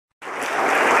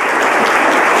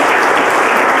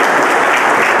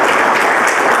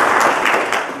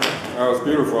Oh, it's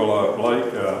beautiful,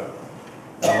 Blake.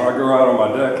 I go out on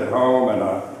my deck at home and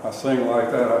I sing like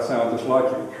that. I sound just like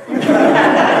you.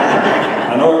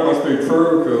 I know it must be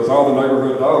true because all the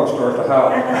neighborhood dogs start to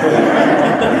howl.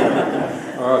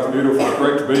 Oh, it's beautiful. It's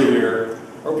great to be here.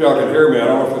 Hope y'all can hear me. I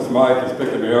don't know if this mic is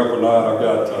picking me up or not. I've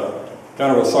got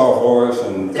kind of a soft voice,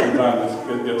 and sometimes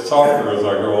it gets softer as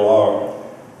I go along.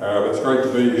 But it's great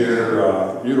to be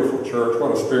here. Beautiful church.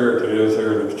 What a spirit it is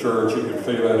here in this church. You can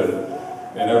feel it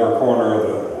in every corner of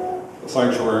the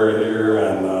sanctuary here.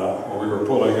 And when we were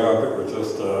pulling up, it was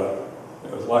just,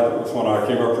 it was like it was when I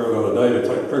came up here the other day to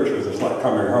take pictures. It's like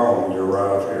coming home when you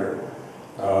arrive here.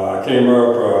 I came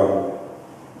up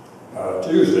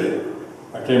Tuesday.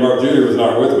 I came up, Judy was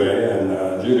not with me,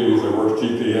 and Judy usually works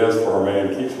GPS for me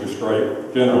and keeps me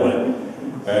straight generally.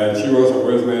 And she wasn't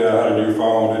with me. I had a new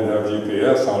phone, didn't have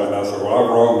GPS on it, and I said, well, I've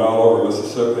roamed all over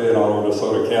Mississippi and all over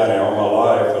DeSoto County all my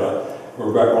life, and we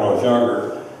were back when I was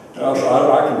younger. And I said,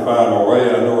 I can find my way,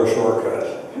 and I know a shortcut.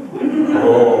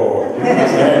 Oh,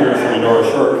 it's dangerous when you know a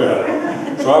shortcut.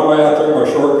 So I took my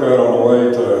shortcut on the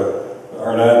way to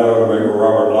Hernando to meet with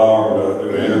Robert Long to do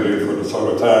the interview for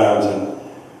DeSoto Times,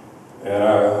 and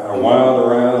I wound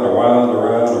around, and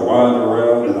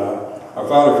I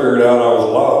finally figured out I was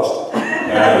lost.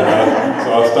 And so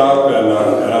I stopped,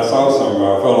 and I saw some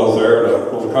fellows there at a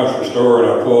little country store,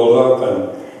 and I pulled up, and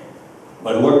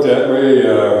they looked at me,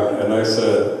 and they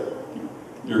said,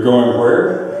 "You're going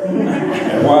where?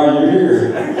 And why are you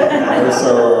here?" And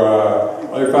so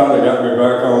they finally got me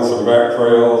back on some back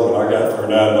trails, and I got to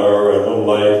Hernando a little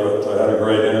late, but I had a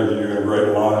great interview and a great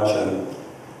lunch,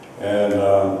 and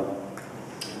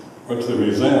went to the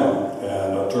museum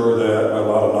and toured that, met a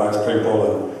lot of nice people,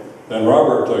 and then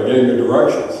Robert gave me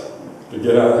directions to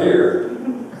get out here,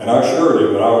 and I assured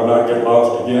him that I would not get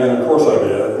lost again. Of course I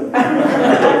did.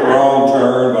 I took a wrong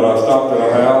turn, but I stopped at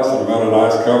a house and met a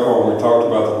nice couple, and we talked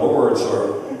about the Lord,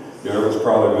 so it was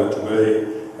probably meant to be.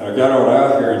 And I got on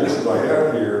out here, and just as I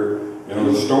got here,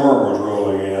 the storm was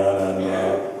rolling in,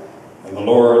 and the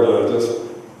Lord just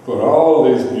put all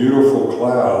of these beautiful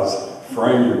clouds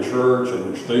frame your church and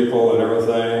your steeple and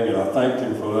everything, and I thanked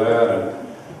him for that,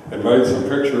 and made some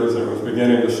pictures, and it was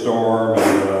beginning to storm,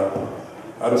 and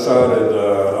I decided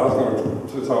I was going to,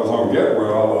 since I was on Get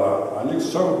Well, I knew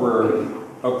somewhere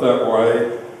up that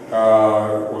way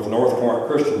was North Point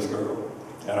Christian School,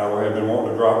 and I had been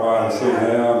wanting to drop by and see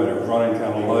them, and it was running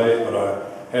kind of late, but I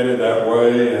headed that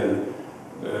way, and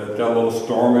it got a little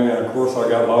stormy, and of course I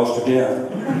got lost again.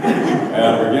 And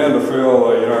I began to feel,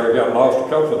 I got lost a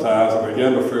couple of times. I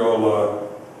began to feel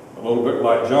a little bit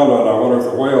like Jonah, and I wondered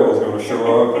if the whale was going to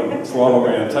show up and swallow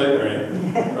me and take me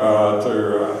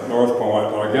to North Point.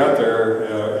 But I got there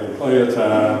in plenty of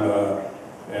time,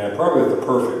 and probably at the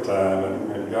perfect time,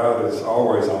 and God is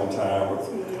always on time with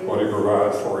what He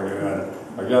provides for you. And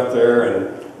I got there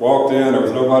and walked in, there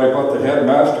was nobody but the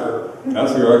headmaster.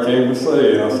 That's who I came to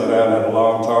see, and I sat down and had a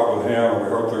long talk with him, and we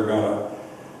hope they're going to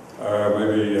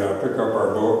maybe pick up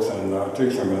our books and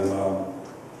teach them in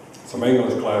some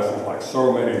English classes, like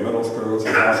so many middle schools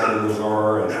and high schools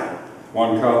are, and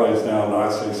one college down in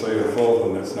ICC in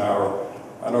Fulton that's now,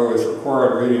 I know it's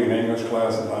required reading in English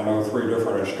classes. I know 3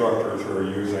 different instructors who are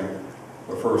using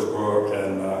the first book,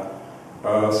 and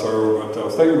but I was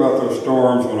thinking about those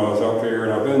storms when I was up here,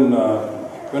 and I've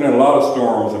been in a lot of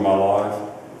storms in my life.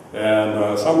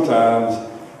 And sometimes,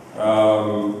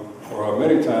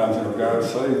 many times, God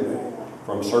saved me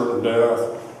from certain death.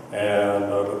 And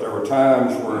but there were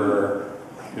times where,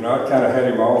 I kind of had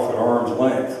Him off at arm's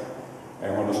length.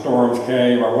 And when the storms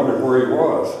came, I wondered where He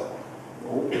was.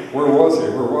 Where was He?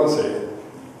 Where was He?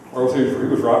 Where was He? He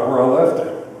was right where I left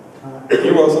Him.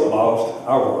 He wasn't lost.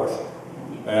 I was.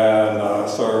 And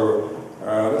so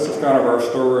this is kind of our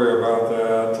story about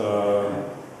that.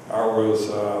 I was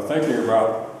thinking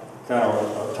about kind of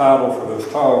a title for this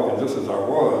talk, and just as I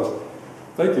was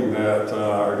thinking that,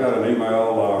 I got an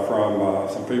email from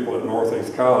some people at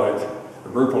Northeast College. A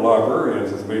group of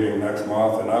librarians is meeting next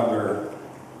month, and I'm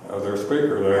their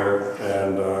speaker there.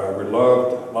 And we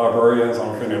loved librarians. I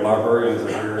don't know if any librarians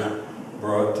are here,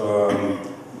 but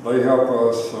they help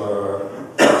us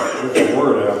get the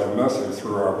word out, the message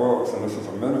through our books, and this is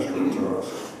a ministry to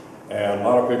us. And a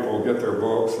lot of people get their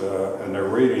books and they're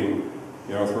reading,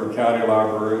 through county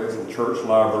libraries and church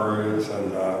libraries,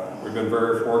 and we've been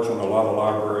very fortunate. A lot of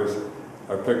libraries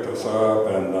have picked us up,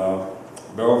 and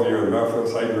Bellevue in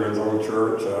Memphis, Adrian's old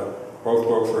church, both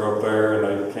books are up there, and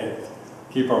they can't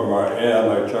keep them in.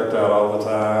 They're checked out all the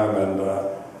time, and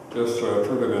just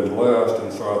truly been blessed.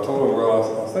 And so I told them,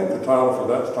 well, I think the title for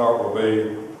that talk will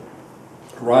be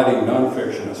Writing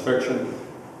Nonfiction as Fiction,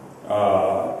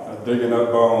 Digging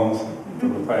Up Bones,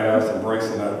 from the past,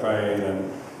 embracing that pain,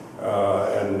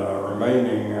 and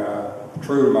remaining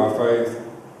true to my faith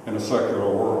in the secular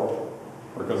world.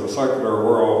 Because the secular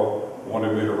world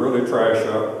wanted me to really trash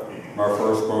up my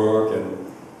first book and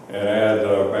add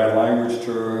bad language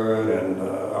to it and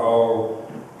all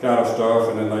kind of stuff.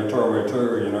 And then they told me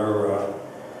too, you know,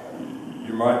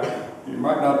 you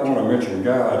might not want to mention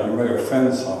God. You may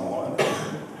offend someone.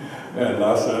 And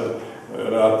I said,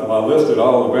 and I listed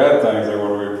all the bad things they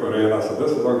wanted me to put in. I said,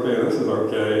 this is okay, this is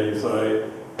okay. You say,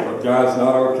 but God's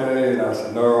not okay. And I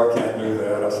said, no, I can't do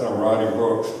that. I said, I'm writing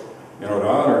books, you know, to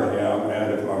honor Him.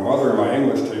 And if my mother and my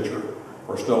English teacher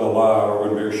were still alive, I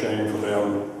wouldn't be ashamed for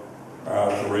them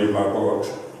to read my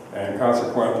books. And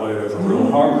consequently, there's a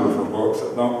real hunger for books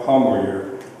that don't pummel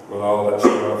you with all that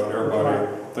stuff. And everybody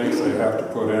thinks they have to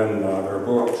put in their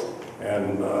books.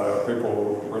 And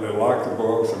people really like the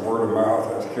books, and word of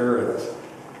mouth has carried us.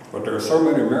 But there are so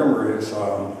many memories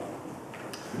up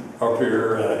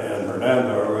here in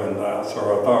Hernando, and so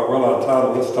I thought, well, I'll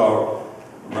title this talk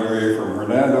maybe From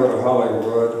Hernando to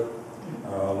Hollywood,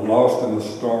 Lost in the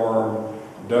Storm,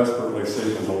 Desperately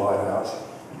Seeking the Lighthouse.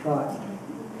 Right.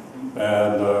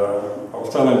 And I was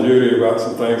telling Judy about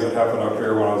some things that happened up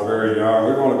here when I was very young.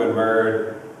 We've only been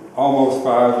married almost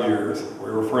 5 years.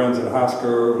 We were friends in high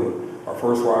school, and our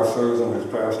first wife, Susan,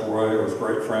 who's passed away, was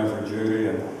great friends with Judy,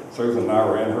 and Susan and I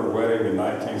were in her wedding in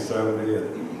 1970,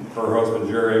 and her husband,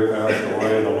 Jerry, passed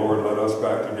away, and the Lord led us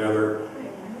back together.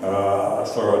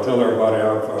 So I tell everybody,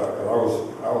 I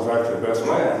was actually best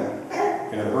man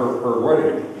in her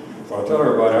wedding. So I tell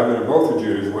everybody, I've been in both of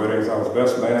Judy's weddings. I was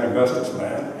best man and bestest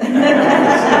man.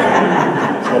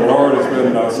 So the Lord has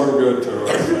been so good to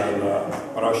us. And,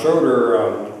 but I showed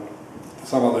her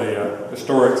some of the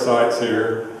historic sites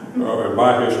here in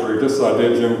my history, just as I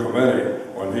did Jim Clemente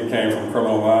when he came from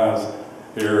Criminal Minds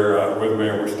here with me,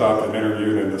 and we stopped and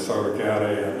interviewed in DeSoto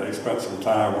County, and they spent some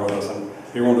time with us. And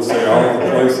he wanted to see all the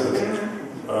places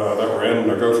that were in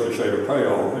A Ghostly Shade of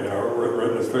Pale, you know,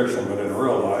 written as fiction, but in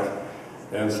real life.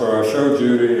 And so I showed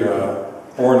Judy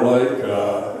Horn Lake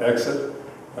exit.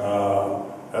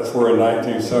 That's where in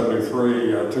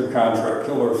 1973, two contract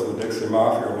killers from the Dixie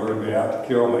Mafia lured me out to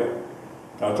kill me.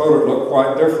 And I told her it looked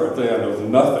quite different then. There was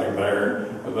nothing there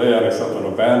then except an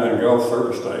abandoned Gulf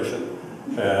service station.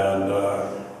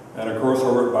 And of course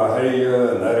over at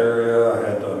Bahia and that area, I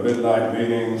had midnight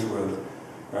meetings with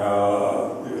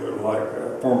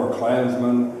former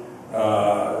Klansmen,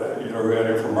 who had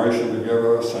information to give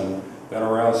us, and then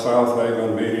around South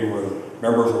Haven, meeting with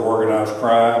members of organized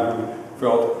crime who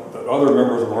felt that other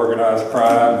members of organized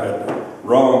crime had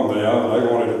wronged them, and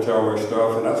they wanted to tell me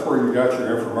stuff, and that's where you got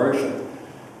your information.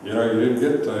 You know, you didn't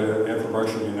get the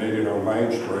information you needed on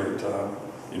Main Street.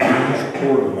 You needed the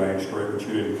support of Main Street, but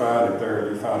you didn't find it there.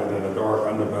 You found it in the dark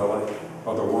underbelly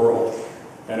of the world.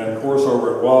 And then, of course,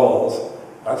 over at Walls,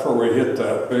 that's where we hit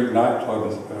that big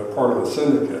nightclub, part of the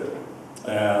syndicate.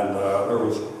 And there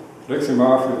was Dixie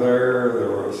Mafia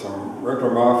there was some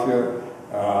regular Mafia,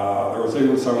 there was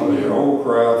even some of the old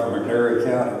crowd from McNairy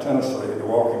County, Tennessee, the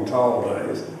Walking Tall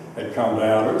days, had come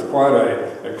down. It was quite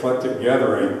an eclectic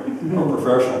gathering of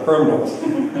professional criminals.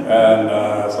 And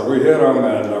so we hit them,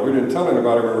 and we didn't tell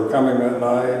anybody we were coming that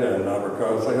night, and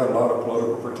because they had a lot of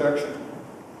political protection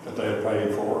that they had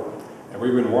paid for. And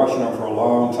we've been watching them for a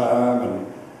long time, and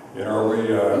you know,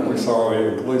 we saw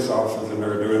even police officers in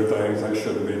there doing things they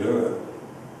shouldn't be doing.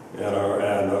 You know,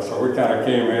 and so we kind of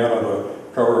came in under the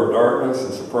cover of darkness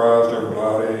and surprised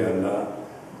everybody, and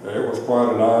it was quite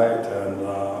a night, and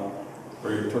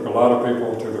we took a lot of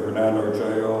people to the Hernando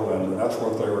jail, and that's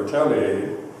what they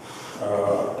retaliated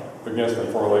against me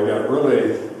for. They got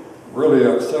really, really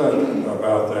upset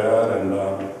about that, and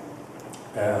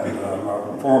my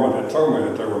informant had told me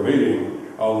that they were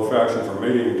meeting, all the factions were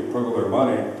meeting to pool their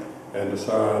money and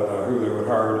decide who they would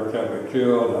hire to come be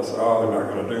killed. And I said, oh, they're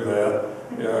not going to do that.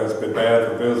 Yeah, it's been bad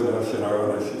for business, you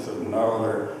know. And she said,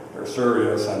 no, they're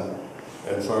serious.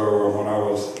 And so when I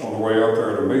was on the way up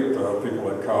there to meet the people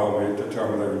that called me to tell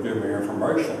me they would give me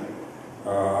information,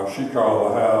 she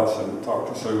called the house and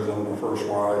talked to Susan, the first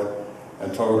wife,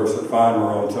 and told her, said, find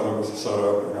Merle and tell him it's a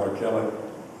setup, they're going to kill him.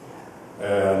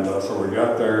 And so we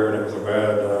got there, and it was a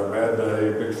bad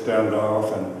day, big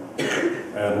standoff,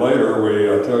 and later we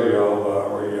tell you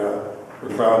all, we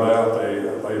found out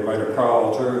they made a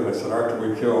call too, and they said after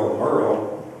we killed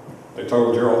Merle, they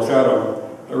told Gerald Chatham,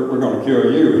 we're going to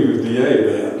kill you. He was DA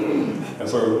then. And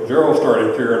so Gerald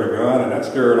started carrying a gun, and that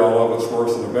scared all of us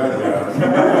worse than the bad guys.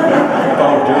 I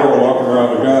thought Gerald walking around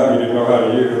with a gun he didn't know how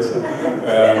to use.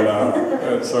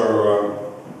 And so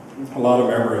a lot of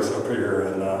memories up here.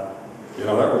 you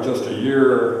know, that was just a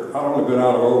year. I'd only been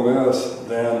out of Ole Miss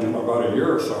then about a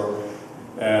year or so.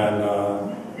 And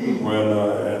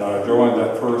and I joined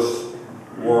that first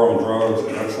war on drugs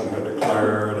that Nixon had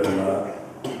declared,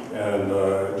 and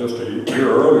just a year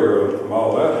earlier from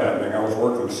all that happening, I was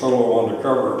working solo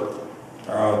undercover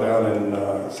down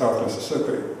in South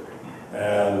Mississippi,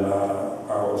 and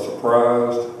I was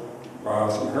surprised by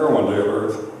some heroin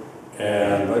dealers,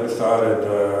 and they decided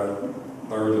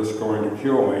they were just going to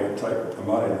kill me and take the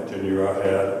money that they knew I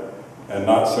had and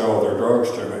not sell their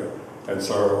drugs to me. And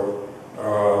so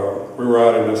we were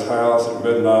out in this house at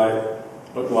midnight.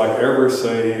 Looked like every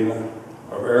scene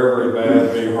of every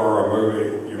bad B-horror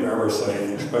movie you've ever seen.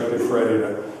 You expected Freddie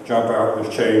to jump out with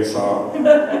his chainsaw, you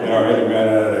know, any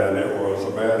minute, and it was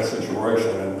a bad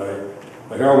situation. And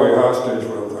they held me hostage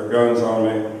with their guns on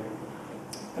me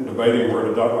and debating where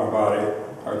to dump my body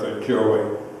or they'd kill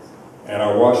me. And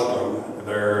I watched them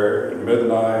there at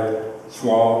midnight,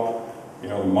 swamp, you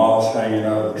know, the moss hanging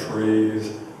out of the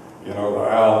trees, you know, the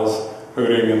owls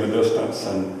hooting in the distance,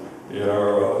 and you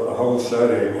know, the whole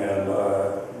setting. And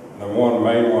the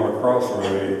main one across from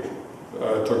me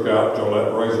took out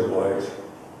Gillette razor blades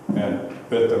and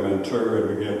bit them in two and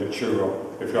began to chew them.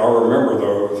 If y'all remember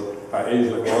those, how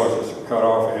easy it was just to cut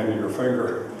off the end of your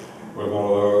finger with one of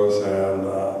those,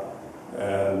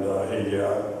 and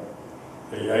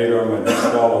he ate them and he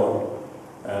swallowed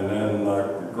them, and then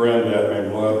grinned at me,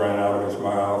 and blood ran out of his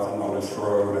mouth and on his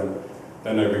throat, and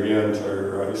then they began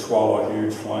to swallow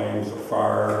huge flames of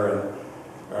fire, and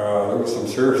there was some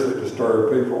seriously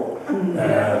disturbed people,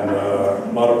 and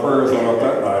a lot of prayers went up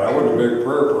that night. I wasn't a big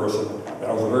prayer person.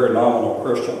 I was a very nominal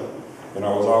Christian. You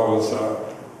know,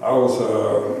 I was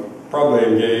probably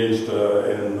engaged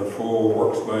in the full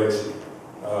works-based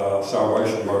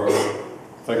salvation mode,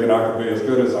 thinking I could be as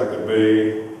good as I could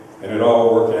be, and it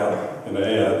all worked out in the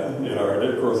end. You know,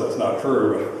 of course that's not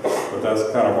true, but that's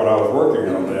kind of what I was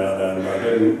working on then, and I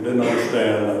didn't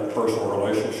understand that personal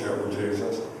relationship with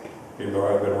Jesus, even though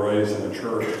I'd been raised in the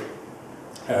church.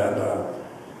 And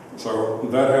so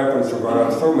that happens to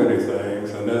survive so many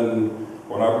things. And then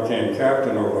when I became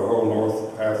captain over the whole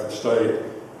north half of the state,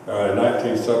 in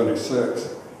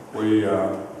 1976,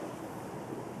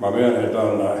 my men had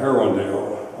done a heroin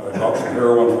deal. They bought some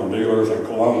heroin from dealers in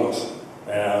Columbus,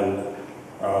 and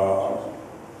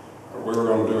we were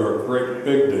going to do a great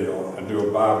big deal and do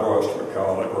a buy-bust, we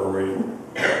call it, where we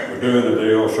were doing the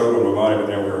deal, showed them the money, but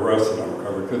then we arrested them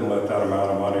because we couldn't let that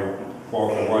amount of money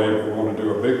walk away. We wanted to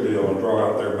do a big deal and draw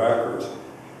out their backers.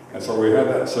 And so we had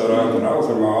that set up, and I was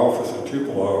in my office in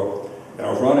Tupelo, and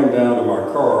I was running down to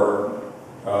my car.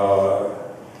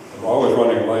 I'm always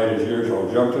running late as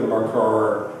usual. Jumped in my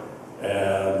car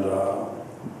and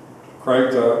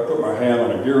cranked up, put my hand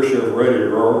on a gear shift, ready to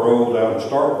roll down to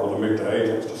Starkville to meet the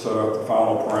agents to set up the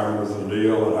final parameters of the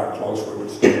deal and how close we would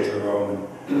stick to them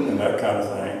and that kind of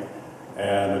thing.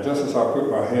 And just as I put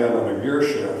my hand on the gear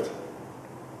shift,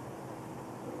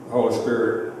 the Holy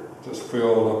Spirit just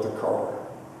filled up the car.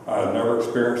 I had never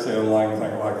experienced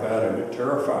anything like that, and it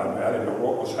terrified me. I didn't know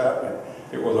what was happening.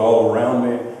 It was all around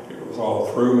me. It was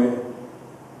all through me.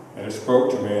 And it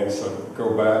spoke to me and said,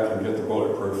 go back and get the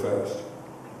bulletproof vest.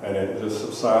 And it just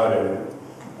subsided and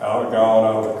gone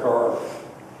out of the car.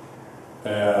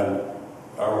 And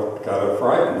I was kind of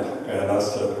frightened. And I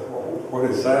said, well, what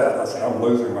is that? I said, I'm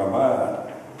losing my mind.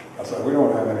 I said, we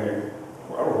don't have any,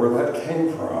 I don't know where that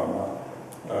came from.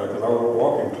 Because I was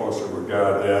walking closer with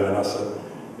God then, and I said,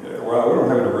 well, we don't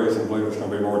have any reason to believe it's going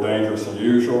to be more dangerous than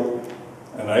usual.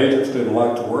 And the agents didn't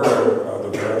like to wear the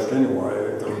vest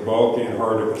anyway. They were bulky and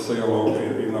hard to conceal,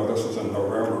 even though this was in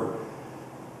November.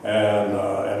 And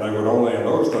they would only, in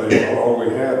those days, all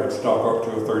we had would stop up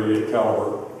to a 38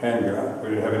 caliber handgun. We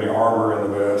didn't have any armor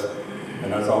in the vest,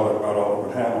 and that's about all it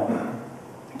would handle.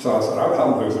 So I said,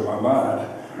 I'm losing my mind.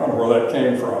 I don't know where that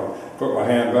came from. Put my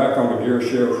hand back on the gear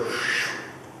shift.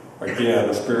 Again,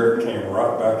 the Spirit came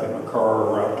right back in the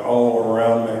car, wrapped all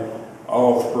around me,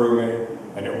 all through me,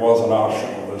 and it wasn't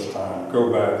optional this time.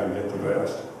 Go back and get the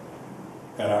vest.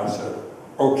 And I said,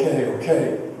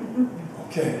 okay.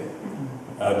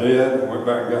 I did, went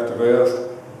back and got the vest,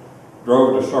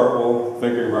 drove to Starkville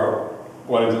thinking about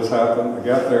what had just happened. I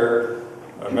got there,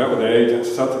 I met with the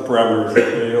agents, set the parameters of the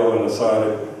deal, and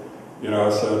decided, I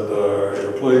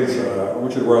said, please, I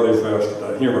want you to wear these vests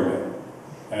to humor me.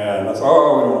 And I said,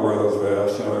 oh, we don't want to wear those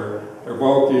vests. They're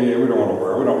bulky, we don't want to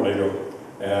wear them, we don't need them.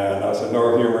 And I said,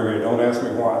 no, humor me, don't ask me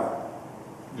why.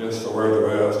 Just to wear the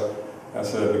vest. I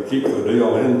said, to keep the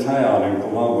deal in town in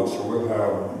Columbus, so we'll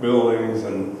have buildings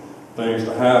and things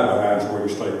to hide behind so we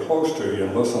can stay close to you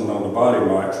and listen on the body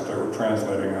mics that they were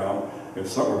transmitting on. If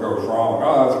something goes wrong,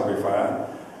 oh, that's going to be fine.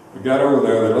 We got over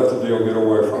there, they let the deal get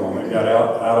away from them. It got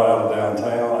out of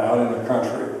downtown, out in the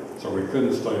country, so we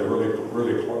couldn't stay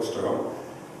really close to them.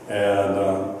 And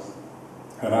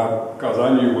because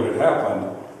I knew what had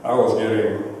happened, I was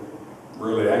getting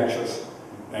really anxious.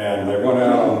 And they went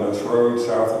out on this road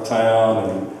south of town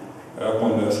and up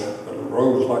on this, the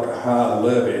road was like a high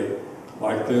levee,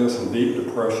 like this, and deep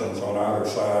depressions on either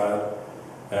side.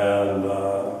 And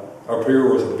up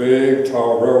here was a big,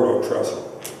 tall railroad trestle.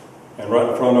 And right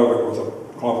in front of it was a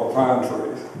clump of pine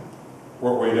trees.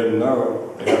 What we didn't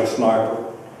know, they had a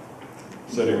sniper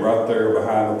sitting right there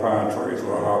behind the pine trees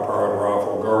with a high-powered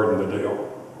rifle guarding the deal.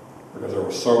 Because there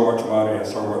was so much money and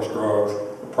so much drugs,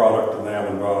 the product and them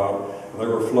involved. They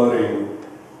were flooding,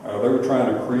 they were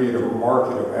trying to create a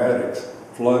market of addicts,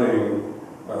 flooding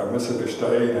Mississippi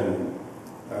State and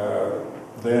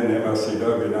then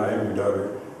MSCW, now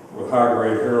MUW, with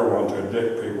high-grade heroin to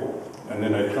addict people. And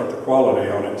then they cut the quality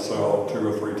on it and sell 2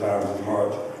 or 3 times as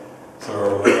much.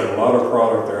 So they had a lot of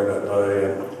product there that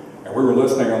day. And we were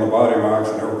listening on the body mics,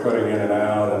 and they were cutting in and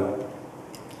out.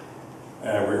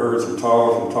 And we heard some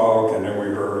talk, and then we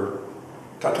heard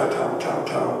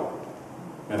ta-ta-ta-ta-ta.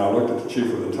 And I looked at the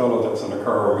chief of intelligence in the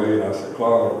car with me, and I said,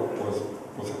 Claude,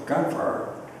 was a gunfire.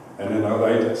 And then the other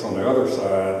agents on the other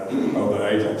side of the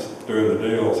agents doing the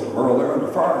deal said, Merle, they're under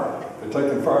fire. They're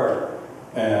taking fire.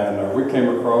 And we came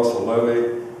across the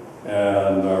levee,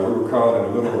 and we were caught in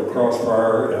the middle of the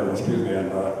crossfire, and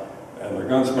the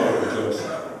gun smoke was just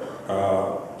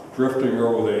drifting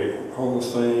over the whole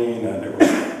scene, and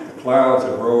the clouds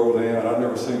had rolled in. I'd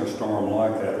never seen a storm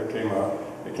like that. It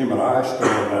came an ice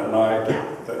storm that night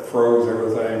that froze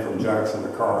everything from Jackson to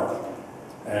Corinth,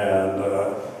 and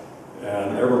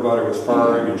everybody was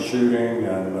firing and shooting,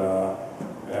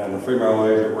 and the female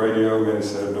agent radioed me and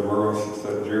said to Merle, she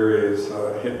said, Jerry is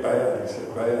hit bad. He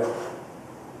said, bad.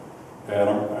 And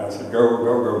I said, go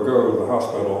to the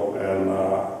hospital. And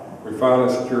we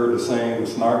finally secured the scene. The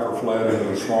sniper fled into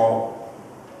the swamp.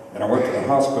 And I went to the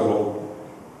hospital.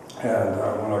 And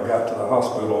when I got to the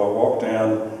hospital, I walked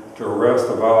in to arrest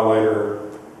the violator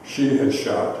she had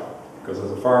shot. Because as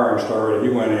the firing started, he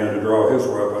went in to draw his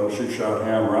weapon. She shot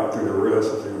him right through the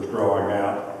wrist as he was drawing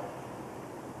out.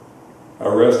 I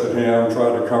arrested him,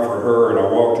 tried to comfort her, and I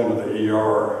walked into the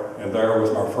ER, and there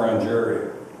was my friend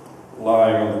Jerry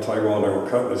lying on the table, and they were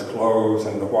cutting his clothes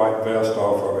and the white vest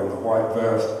off of him. The white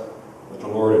vest that the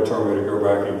Lord had told me to go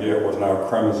back and get was now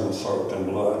crimson soaked in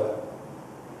blood.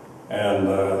 And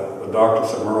the doctor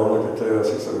said, Merle, look at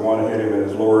this. He said, one hit him in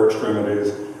his lower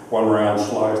extremities, one round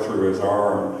sliced through his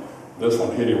arm. This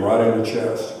one hit him right in the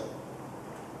chest.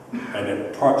 And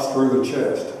it punched through the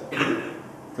chest,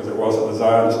 because it wasn't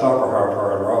designed to stop a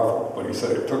high-powered rifle. But he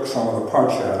said it took some of the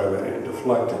punch out of it and it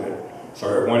deflected it. So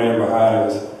it went in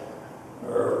behind his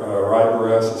right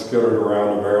breast and skittered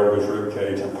around the barrel of his rib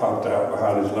cage and popped out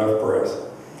behind his left breast.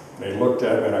 And he looked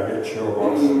at me, and I get chill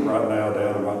bumps right now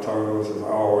down to my toes, as I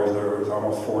always do. It was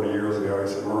almost 40 years ago.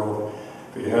 He said, Merle,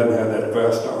 if he hadn't had that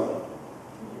vest on,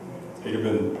 he'd have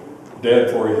been dead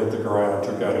before he hit the ground.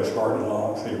 Took out his heart and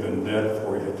lungs. He'd been dead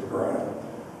before he hit the ground.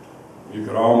 You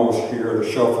could almost hear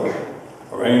the shuffle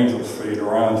of angels' feet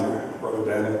around you, Brother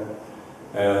Danny.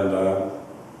 And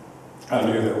I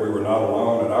knew that we were not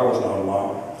alone, and I was not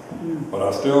alone. But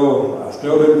I still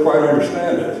didn't quite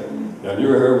understand it. I knew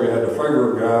here we had the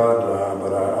favor of God,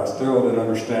 but I still didn't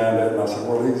understand it. And I said,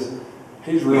 well,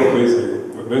 he's real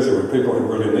busy with people who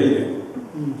really need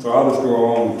him. So I'll just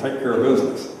go on and take care of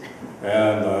business.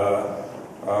 And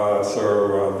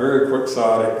so very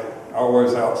quixotic,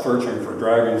 always out searching for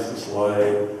dragons to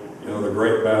slay, the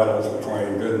great battles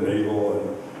between good and evil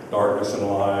and darkness and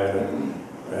light.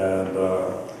 And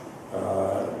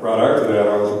right after that,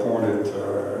 I was appointed in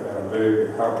a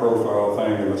big high-profile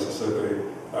thing in Mississippi.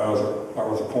 I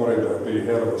was appointed to be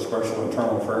head of a special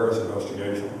internal affairs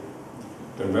investigation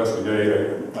to investigate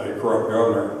a corrupt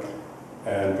governor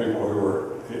and people who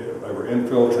were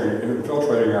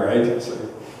infiltrating our agency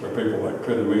with people that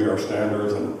couldn't meet our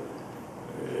standards, and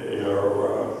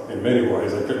in many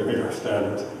ways they couldn't meet our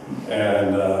standards.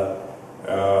 And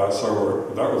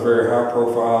so that was very high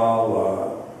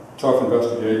profile, tough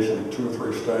investigation in 2 or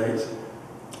 3 states.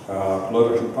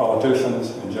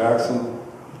 Politicians in Jackson,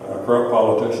 corrupt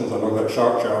politicians, I know that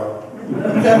shock job.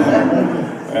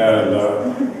 And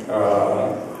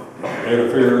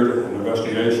interfered in the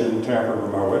investigation, tampered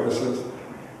with my witnesses.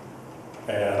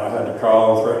 And I had to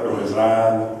call, threaten to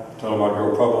resign, tell them I'd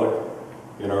go public.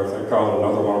 If they called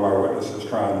another one of my witnesses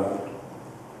trying to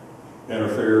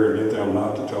interfere and get them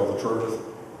not to tell the truth.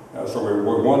 So we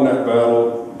won that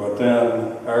battle, but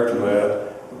then after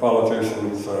that, the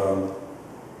politicians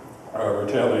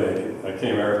retaliated. They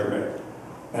came after me.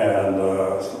 And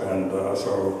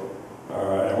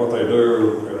what they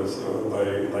do is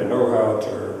they know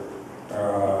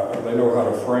how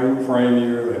to frame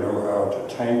you, they know how to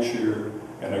taint you,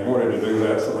 and they wanted to do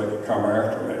that so they could come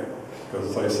after me,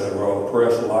 because they said, well, the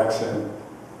press likes him,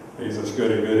 he's this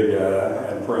goody-goody guy,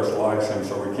 and the press likes him,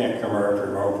 so we can't come after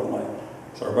him openly.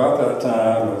 So about that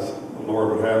time, as the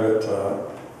Lord would have it,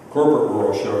 corporate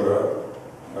world showed up,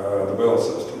 the Bell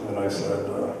system, and they said,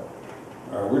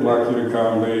 we'd like you to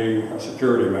come be a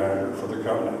security manager for the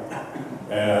company.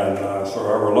 And so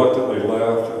I reluctantly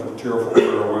left, tearful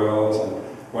farewells, and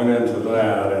went into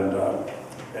that.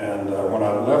 And when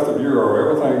I left the Bureau,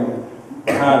 everything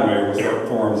behind me was what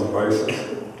forms the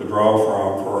basis to draw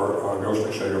from for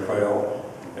Ghostly Shade of Pale.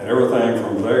 And everything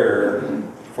from there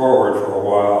forward for a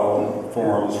while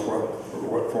forms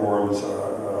what forms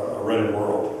a rented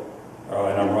world.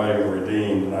 And I'm writing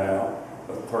Redeemed now,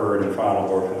 the third and final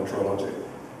book in the trilogy.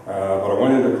 But I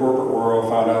went into the corporate world,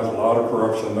 found out there's a lot of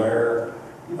corruption there.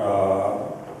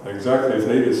 Executives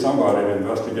needed somebody to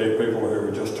investigate people who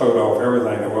had just towed off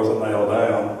everything that wasn't nailed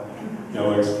down. You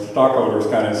know, the stockholders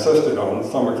kind of insisted on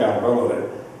some accountability.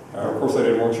 Of course, they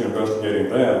didn't want you investigating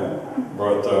them.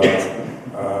 But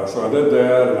so I did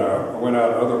that, and I went out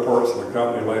to other parts of the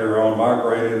company later on,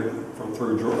 migrated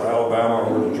through Alabama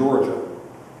over to Georgia.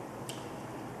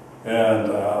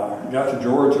 And got to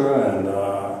Georgia and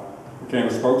became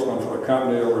a spokesman for the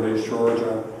company over in East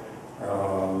Georgia.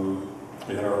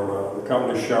 The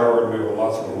company showered me with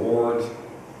lots of awards,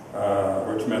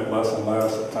 which meant less and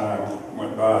less as time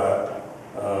went by.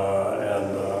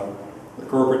 The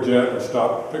corporate jet would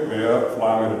stop, pick me up,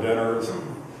 fly me to dinners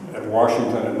at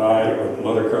Washington at night with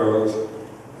politicos,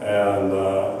 and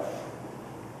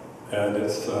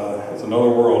it's another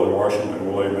world in Washington,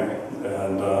 believe me.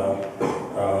 And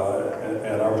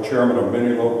I was chairman of many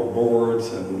local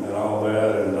boards and all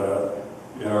that, and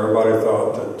everybody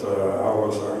thought that I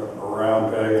was a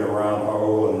round peg in a round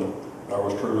hole, and I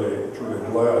was truly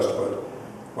blessed.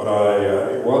 But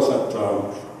it wasn't.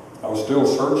 I was still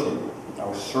searching. I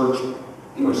was searching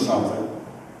for something.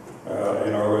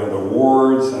 And the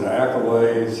awards and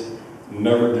accolades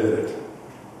never did it.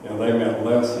 They meant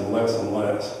less and less and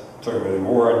less to me. The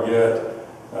more I'd get,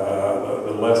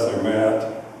 the less they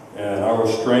meant. And I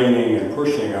was straining and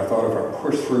pushing. I thought if I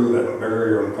pushed through that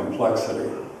barrier of complexity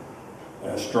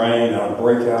and strain, I'd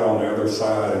break out on the other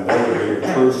side, and there would be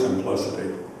a true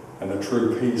simplicity and the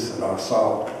true peace that I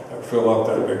sought that would fill up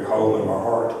that big hole in my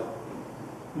heart.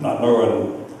 Not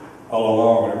knowing all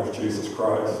along it was Jesus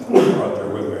Christ right there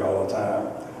with me all the time.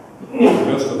 In the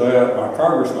midst of that, my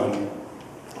congressman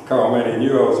called me, and he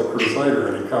knew I was a crusader,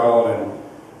 and he called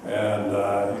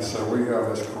and he said, we have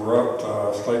this corrupt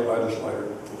state legislator,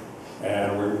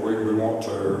 and we want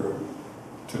to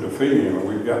defeat him, and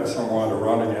we've gotten someone to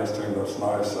run against him that's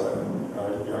nice,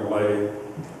 young lady,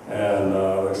 and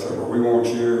they said, well, we want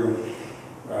you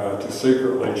to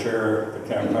secretly chair the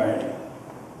campaign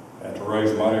and to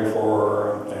raise money for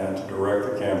her and to direct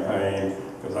the campaign,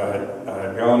 because I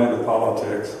had gone into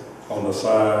politics on the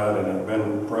side and had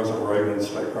been President Reagan's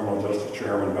state criminal justice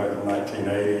chairman back in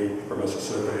 1980 for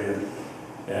Mississippi,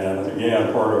 and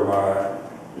again, part of my,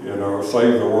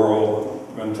 save the world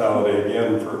mentality,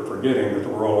 again, for forgetting that the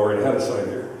world already had a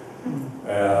savior.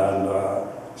 And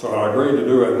so I agreed to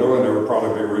do it, knowing there would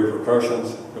probably be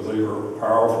repercussions, because they were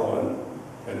powerful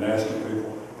and nasty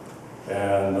people.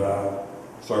 And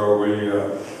so we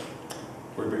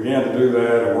began to do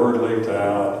that, and word leaked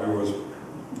out who was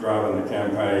driving the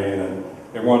campaign,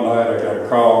 and one night I got a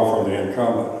call from the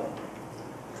incumbent.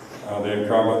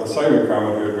 The same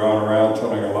incumbent who had gone around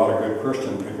telling a lot of good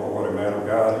Christian people what a man of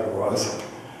God he was.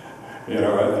 And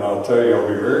I'll tell you, I'll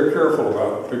be very careful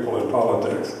about people in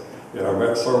politics. I've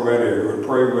met so many who would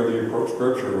pray with you, quote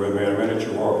scripture with me, and the minute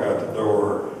you walk out the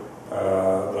door,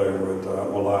 they would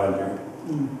malign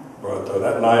you. But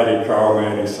that night he called me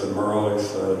and he said, Merle, he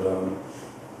said,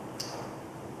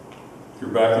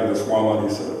 you're backing this woman.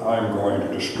 He said, I'm going to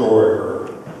destroy her.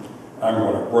 I'm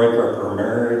going to break up her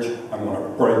marriage. I'm going to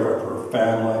break up her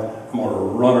family. I'm going to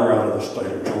run her out of the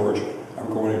state of Georgia.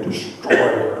 I'm going to destroy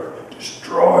her,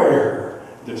 destroy her,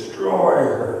 destroy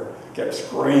her. Kept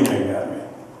screaming at me.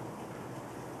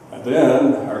 And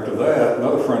then, after that,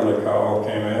 another friendly call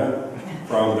came in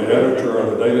from the editor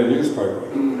of the daily newspaper,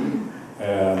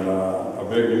 and a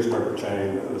big newspaper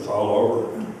chain that's all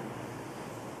over.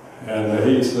 And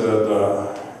he said,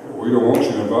 we don't want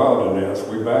you involved in this.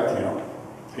 We back him.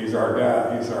 He's our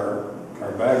guy. He's our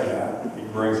bad guy. He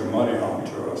brings the money home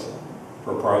to us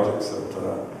for projects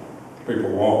that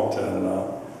people want.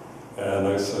 And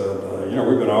they said,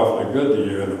 we've been awfully good to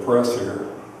you in the press here.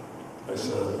 They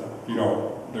said, you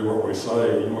don't do what we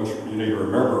say, you need to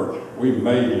remember, we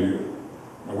made you,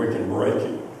 and we can break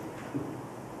you.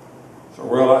 So,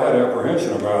 well, I had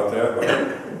apprehension about that,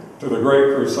 but to the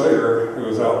great crusader who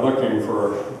was out looking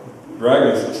for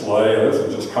dragons to slay, this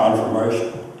was just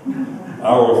confirmation.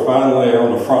 I was finally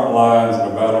on the front lines in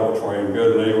the battle between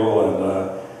good and evil, and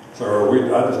so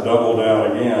I just doubled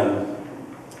down again,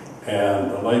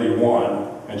 and the lady won,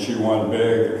 and she won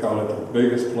big. They call it the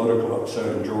biggest political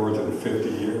upset in Georgia in 50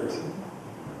 years.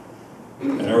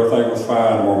 And everything was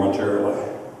fine momentarily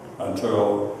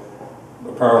until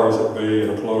the powers that be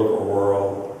in the political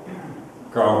world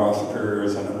called my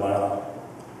superiors in Atlanta,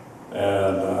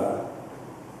 and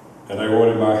they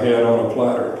wanted my head on a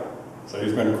platter. So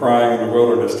he's been crying in the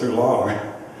wilderness too long.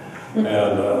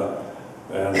 And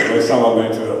so they summoned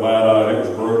me to Atlanta, and it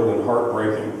was brutal and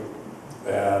heartbreaking.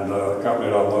 And the company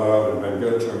that I love had been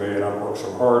good to me, and I've worked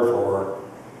so hard for.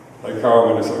 They called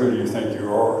me and they said, "Who do you think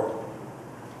you are?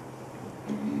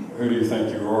 Who do you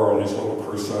think you are on these little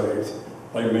crusades?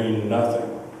 They mean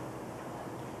nothing.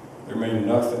 They mean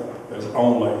nothing. There's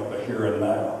only the here and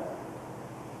now."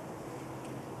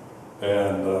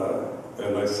 And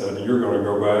they said, "You're going to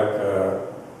go back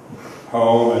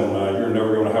home, and you're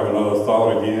never going to have another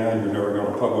thought again. You're never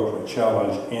going to publicly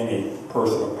challenge any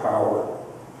person of power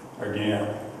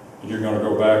again. You're going to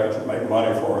go back and make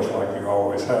money for us like you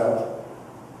always have."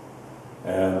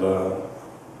 And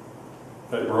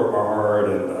that broke my heart,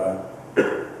 and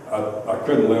I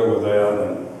couldn't live with that,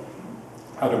 and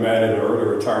I demanded an early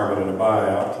retirement and a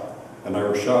buyout, and they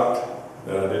were shocked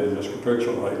that I didn't just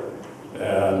capitulate.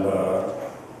 And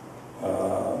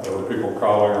there were people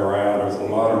calling around. There was a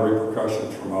lot of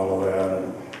repercussions from all of that.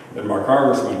 And then my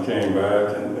congressman came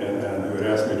back and who had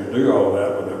asked me to do all of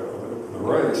that with the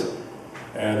race.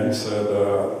 And he said,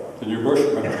 the new Bush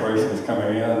administration is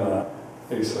coming in.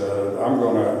 He said, "I'm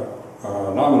going to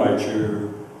nominate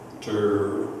you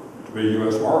to be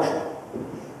U.S. Marshal."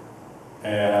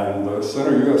 And the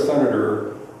U.S.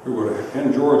 Senator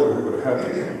in Georgia who would have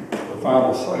had the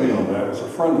final say on that was a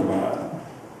friend of mine.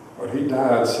 But he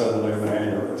died suddenly of an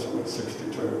aneurysm at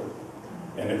 62.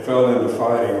 And it fell into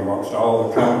fighting amongst all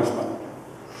the congressmen.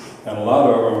 And a lot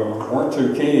of them weren't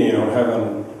too keen on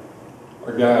having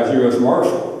a guy as U.S.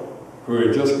 Marshal who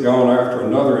had just gone after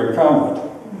another incumbent.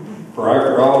 For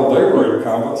after all, they were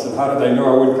incumbents, and how did they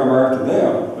know I wouldn't come after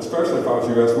them, especially if I was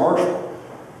U.S. Marshal?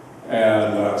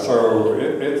 And so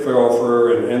it fell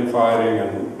through in infighting,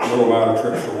 and no amount of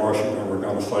trips to Washington were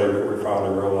going to save it, we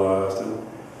finally realized. And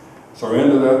so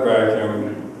into that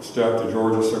vacuum stepped the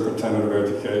Georgia Superintendent of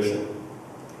Education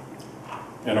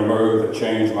in a move that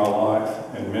changed my life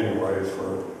in many ways,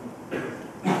 for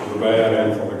the bad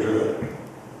and for the good.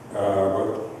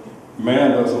 But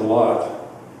man does a lot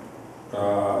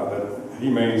that he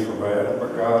means for bad,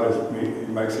 but God he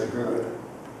makes it good.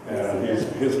 And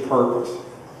his purpose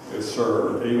is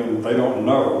served. Even they don't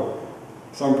know.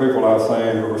 Some people I've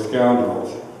seen who were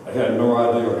scoundrels, they had no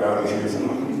idea God was using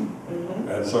them.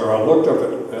 And so I looked up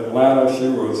at Atlanta. She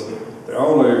was the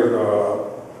only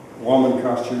woman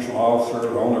constitutional officer,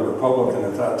 the only Republican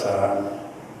at that time,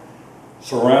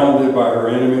 surrounded by her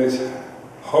enemies,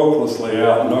 hopelessly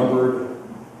outnumbered.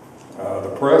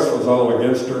 The press was all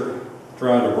against her,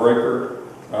 trying to break her.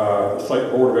 The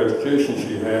State Board of Education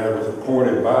she had was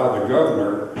appointed by the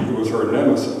governor, who was her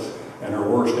nemesis and her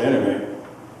worst enemy.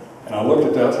 And I looked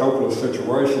at that hopeless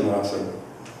situation and I said,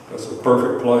 "This is a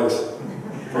perfect place.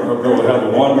 We're going to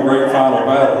have the one great final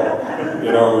battle,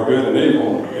 good and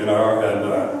evil, and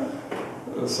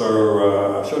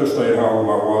so I should have stayed home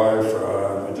with my wife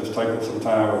and just taken some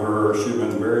time with her. She'd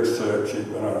been very sick.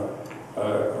 She'd been a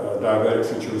diabetic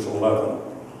since she was 11,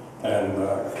 and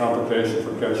complications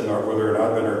were catching up with her, and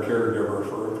I've been her caregiver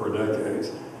for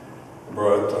decades.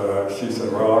 But she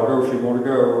said, "Well, I'll go if you want to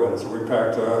go," and so we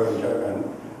packed up and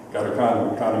got a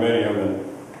condominium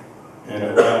in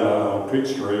Atlanta on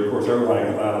Peachtree. Of course, everything in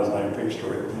Atlanta is named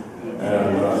Peachtree.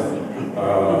 And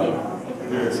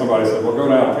somebody said, "Well, go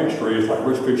down Peachtree." It's like,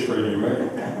 "Which Peachtree do you mean?"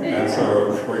 And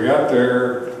so we got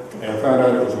there and found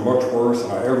out it was much worse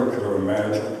than I ever could have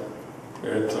imagined.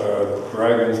 The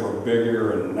dragons were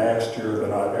bigger and nastier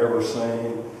than I'd ever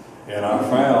seen. And I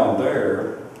found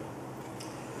there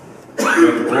that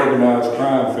the organized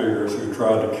crime figures who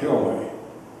tried to kill me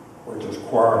were just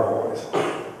choir boys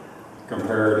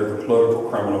compared to the political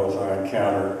criminals I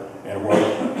encountered in what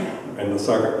in the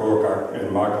second book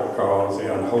Michael calls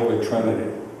the unholy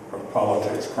trinity of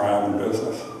politics, crime, and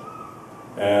business.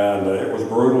 And it was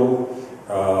brutal,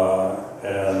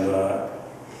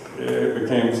 it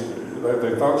became,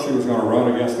 they thought she was going to run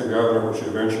against the governor, which she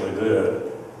eventually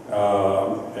did,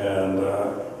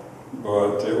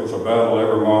 but it was a battle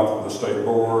every month with the state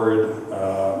board,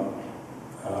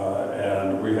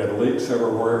 and we had leaks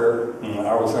everywhere. And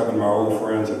I was having my old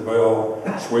friends at Bell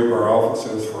sweep our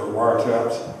offices for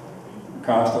wiretaps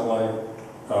constantly.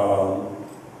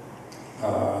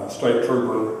 State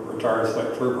trooper, retired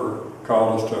state trooper,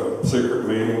 called us to a secret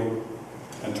meeting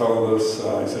and told us,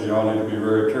 he said, y'all need to be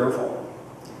very careful.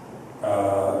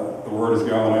 The word has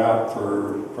gone out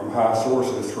from high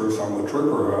sources through some of the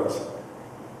trooper huts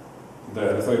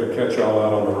that if they to catch y'all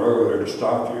out on the road, they're to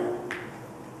stop you,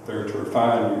 they're to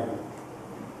find you,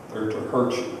 they're to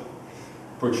hurt you,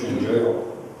 put you in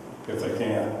jail if they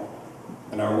can.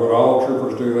 And now, would all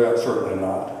troopers do that? Certainly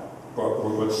not. But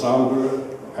would some do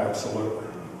it? Absolutely.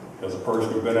 As a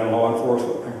person who's been in law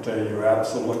enforcement, I can tell you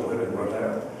absolutely they would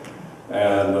have.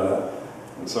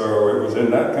 And so it was in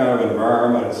that kind of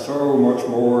environment, and so much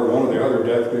more. One of the other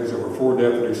deputies, there were 4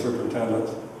 deputy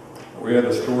superintendents. We had to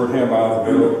escort him out of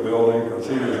the building because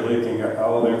he was leaking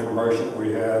all the information that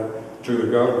we had to the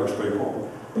governor's people.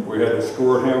 We had to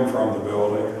escort him from the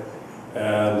building.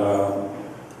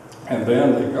 And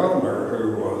then the governor,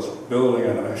 who was building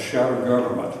a shadow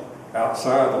government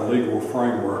outside the legal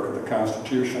framework of the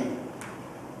Constitution,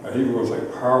 he was a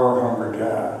power-hungry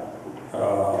guy,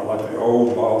 like the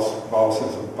old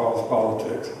bosses of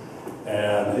politics.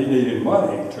 And he needed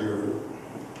money to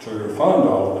fund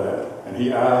all of that. And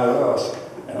he eyed us,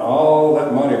 and all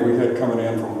that money we had coming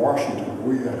in from Washington,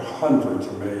 we had hundreds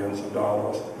of millions of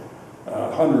dollars,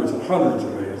 hundreds and hundreds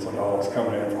of millions of dollars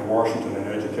coming in from Washington in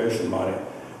education money.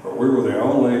 But we were the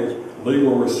only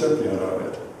legal recipient of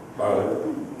it by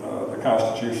the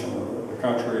Constitution of the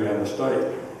country and the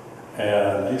state.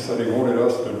 And he said he wanted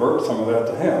us to divert some of that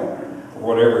to him, for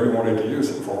whatever he wanted to use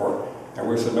it for. And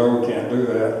we said, no, we can't do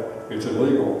that. It's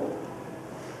illegal.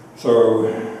 So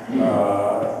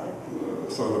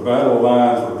the battle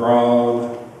lines were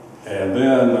drawn, and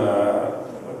then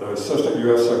the Assistant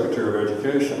U.S. Secretary of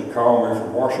Education called me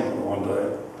from Washington one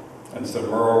day and said,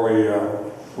 Merle, we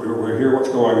hear what's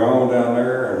going on down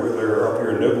there, and they're up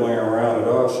here nibbling around at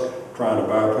us, trying to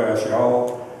bypass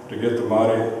y'all to get the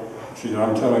money. She said,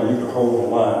 I'm telling you to hold the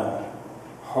line.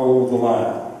 Hold the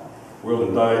line. We'll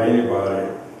indict anybody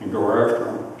and go after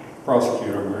them,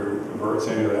 prosecute them who diverts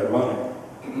any of that money.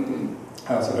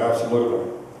 I said, absolutely.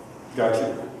 Got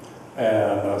you.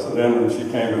 And so then when she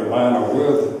came to Atlanta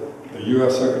with the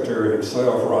U.S. Secretary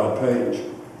himself, Rod Page,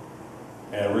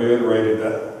 and reiterated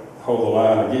that hold the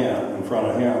line again in front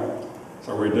of him.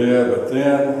 So we did, but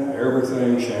then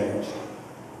everything changed.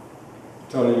 I'm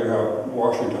telling you how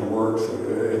Washington works, it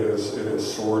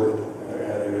is sordid, and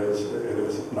it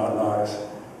is not nice.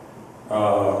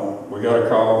 We got a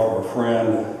call from a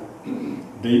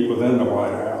friend deep within the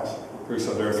White House who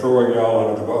said they're throwing y'all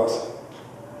under the bus.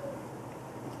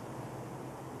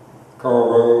 Karl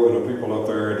Rove and the people up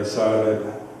there decided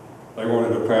they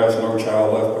wanted to pass No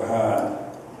Child Left Behind.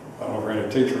 I don't know if there are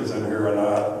any teachers in here or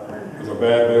not. It was a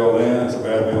bad bill then, it's a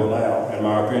bad bill now, in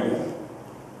my opinion.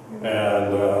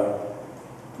 And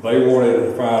they wanted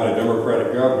to find a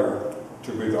Democratic governor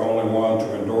to be the only one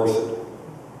to endorse it.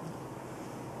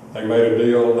 They made a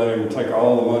deal, let him take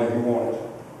all the money he wanted,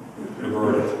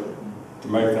 divert it, to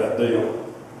make that deal.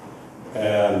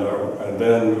 And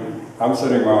then I'm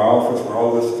sitting in my office where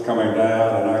all this is coming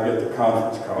down, and I get the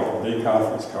conference call.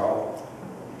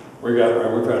 We've had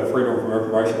a Freedom of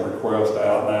Information request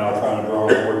out now, trying to draw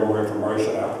more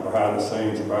information out from behind the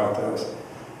scenes about this.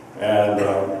 And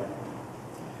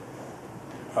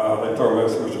they told me,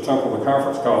 Mr. Temple, the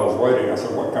conference call is waiting. I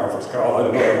said, what conference call? I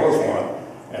didn't know there was one.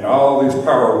 And all these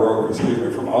power brokers,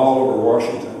 from all over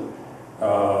Washington,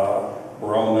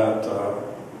 were on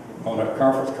that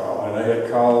conference call, and they had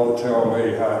called to tell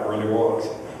me how it really was.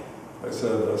 They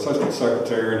said the Assistant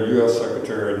Secretary and the U.S.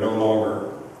 Secretary are no longer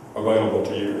available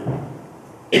to you,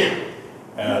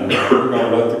 and we're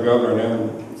going to let the governor and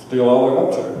them steal all they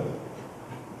want to.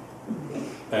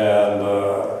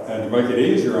 And to make it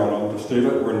easier on them to steal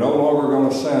it, we're no longer going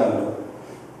to send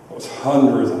those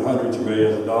hundreds and hundreds of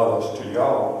millions of dollars to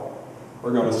y'all.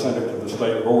 We're going to send it to the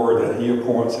state board that he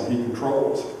appoints and he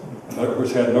controls,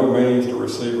 which had no means to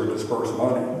receive or disperse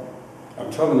money. I'm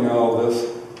telling you all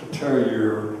this to tell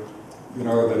you,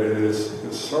 that it is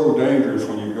so dangerous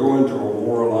when you go into a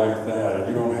war like that and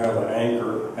you don't have the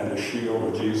anchor and the shield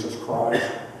of Jesus Christ.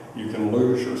 You can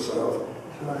lose yourself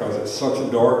because it's such a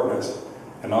darkness,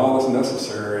 and all that's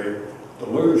necessary to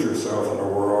lose yourself in the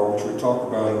world, which we talk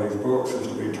about in these books, is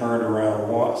to be turned around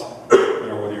once,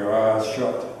 with your eyes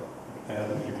shut,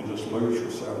 and you can just lose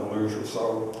yourself and lose your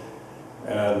soul.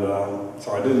 And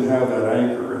so I didn't have that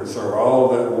anchor, and so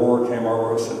all of that war came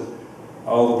over us, and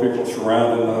all the people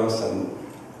surrounding us, and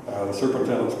The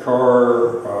superintendent's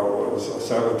car was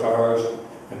sabotaged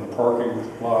in the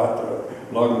parking lot.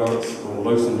 Lug nuts were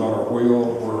loosened on her wheel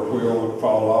where her wheel would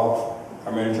fall off.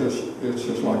 I mean, it's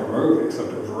just like a movie, except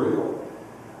it was real.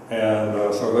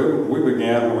 And so we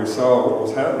began, when we saw what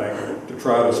was happening, to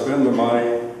try to spend the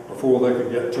money before they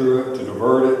could get to it, to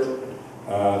divert it,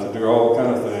 to do all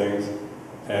kind of things.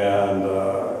 And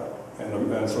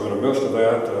so in the midst of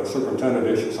that, the superintendent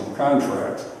issued some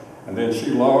contracts. And then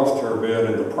she lost her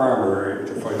bid in the primary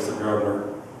to face the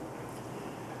governor.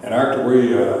 And after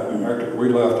we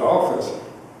left office,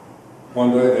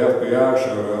 one day the FBI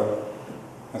showed up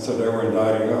and said they were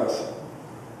indicting us.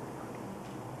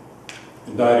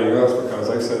 Indicting us because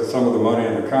they said some of the money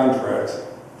in the contracts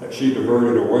that she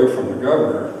diverted away from the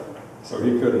governor so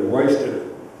he couldn't waste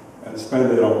it and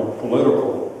spend it on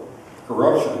political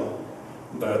corruption,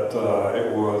 that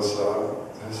it was,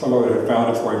 some of it had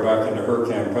found its way back into her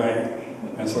campaign,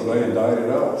 and so they indicted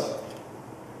us.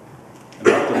 And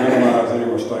not to minimize any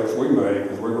mistakes we made,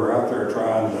 because we were out there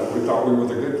trying to, we thought we were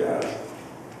the good guys.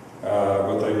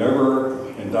 But they never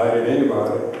indicted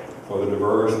anybody for the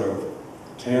diversion of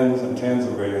tens and tens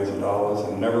of millions of dollars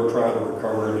and never tried to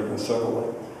recover it even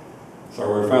civilly.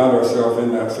 So we found ourselves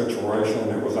in that situation.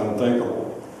 It was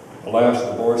unthinkable. The last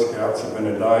of the Boy Scouts had been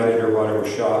indicted, everybody was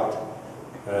shocked,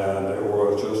 and it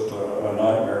was just a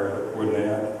nightmare that wouldn't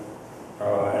end.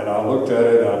 And I looked at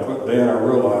it, and then I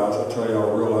realized,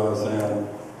 then,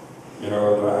 you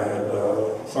know, that I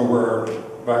had, somewhere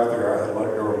back there, I had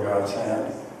let go of God's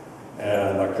hand.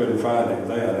 And I couldn't find him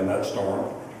then in that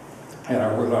storm. And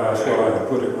I realized what I had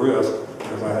put at risk,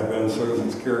 because I had been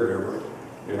Susan's caregiver,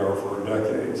 you know, for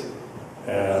decades.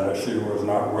 And she was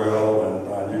not well,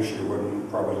 and I knew she wouldn't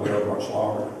probably live much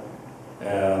longer.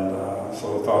 And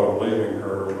so the thought of leaving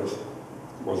her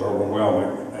was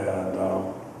overwhelming.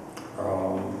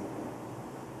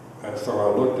 And so I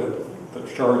looked at the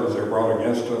charges they brought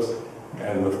against us,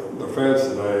 and the feds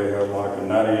today have like a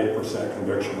 98%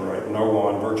 conviction rate.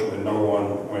 Virtually no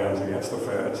one wins against the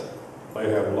feds. They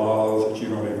have laws that you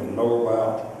don't even know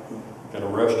about, can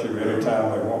arrest you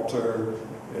anytime they want to.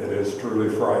 It is truly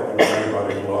frightening for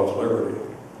anybody who loves liberty.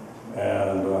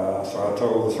 And so I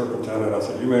told the superintendent, I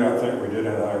said, you may not think we did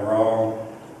anything wrong.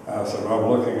 I said, I'm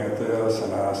looking at this,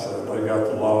 and I said, they got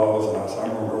the laws, and I said,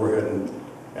 I'm going to go ahead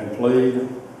and plead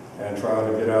and try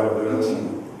to get out of this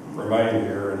and remain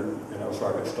here, and you know, so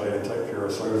I could stay and take care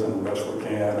of Susan the best we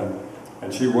can.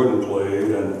 And she wouldn't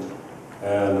plead, and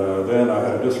then I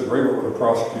had a disagreement with the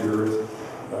prosecutors,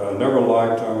 never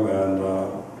liked them, and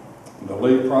the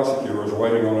lead prosecutor was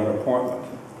waiting on an appointment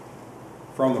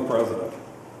from the president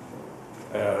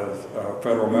as a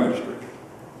federal magistrate,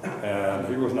 and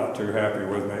he was not too happy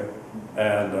with me.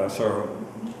 And so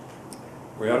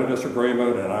we had a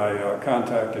disagreement, and I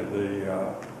contacted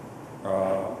the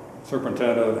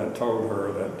superintendent and told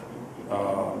her that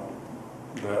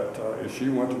if she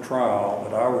went to trial,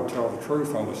 that I would tell the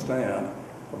truth on the stand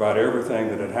about everything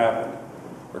that had happened,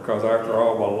 because after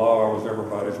all, by law, I was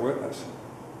everybody's witness.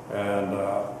 And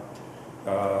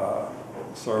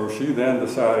so she then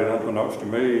decided, unbeknownst to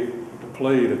me, to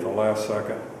plead at the last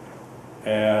second,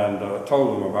 and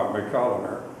told them about me calling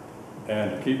her,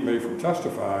 and to keep me from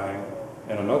testifying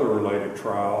in another related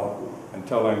trial and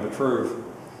telling the truth.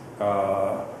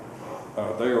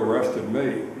 They arrested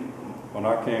me when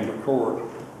I came to court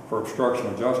for obstruction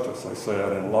of justice, they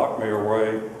said, and locked me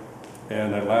away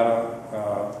in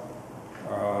Atlanta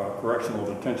Correctional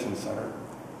Detention Center,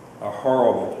 a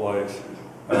horrible place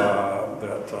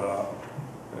that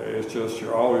it's just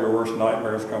all your worst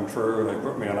nightmares come true. They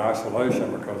put me in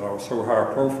isolation because I was so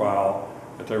high profile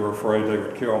that they were afraid they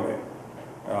would kill me.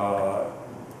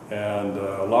 And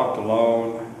locked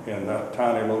alone in that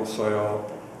tiny little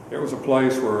cell. It was a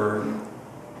place where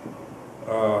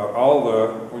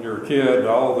when you're a kid,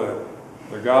 all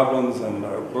the goblins and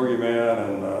the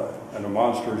boogeymen and the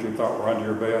monsters you thought were under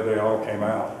your bed, they all came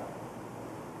out.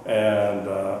 And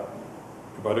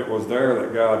but it was there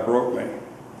that God broke me.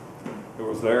 It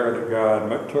was there that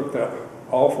God took that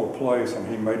awful place and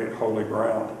he made it holy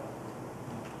ground.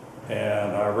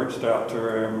 And I reached out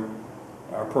to him,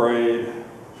 I prayed,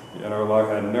 you know, like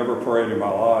I had never prayed in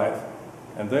my life.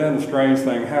 And then a strange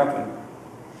thing happened.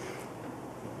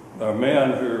 The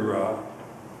men who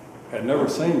had never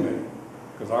seen me,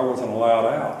 because I wasn't allowed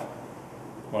out,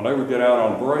 when they would get out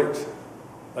on breaks,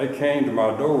 they came to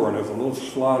my door, and there's a little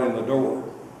slot in the door,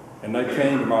 and they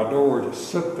came to my door to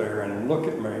sit there and look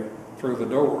at me through the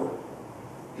door.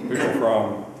 People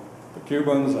from the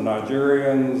Cubans, the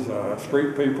Nigerians,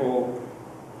 street people,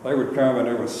 they would come and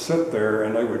they would sit there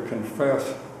and they would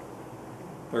confess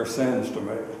their sins to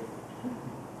me.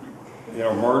 You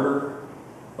know, murder,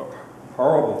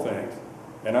 horrible things.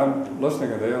 And I'm listening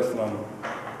to this, and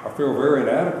I feel very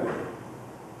inadequate.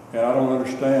 And I don't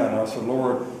understand. And I said,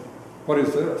 Lord, what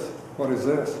is this? What is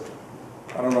this?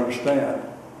 I don't understand.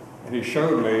 And he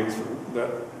showed me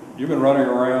that you've been running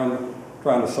around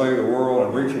trying to save the world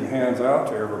and reaching hands out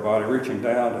to everybody, reaching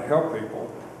down to help people.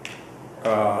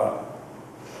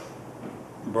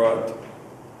 But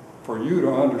for you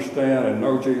to understand and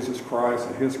know Jesus Christ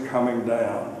and his coming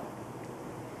down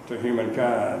to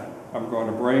humankind, I'm going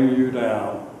to bring you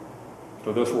down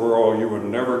to this world you would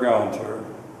have never gone to.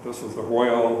 This is the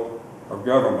well of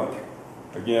government,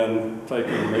 again,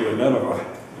 taking me to Nineveh,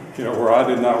 where I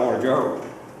did not want to go.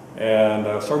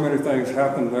 And so many things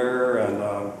happened there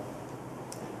and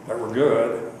that were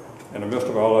good in the midst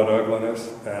of all that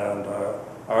ugliness. And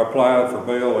I applied for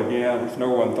bail again, which no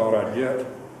one thought I'd get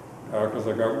because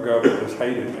the government just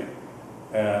hated me.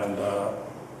 And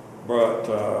but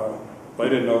they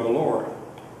didn't know the Lord.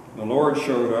 The Lord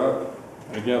showed up,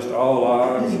 and against all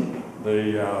odds,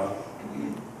 the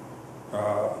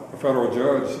federal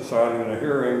judge decided in a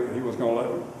hearing he was going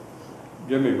to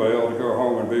give me bail to go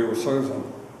home and be with Susan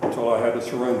until I had to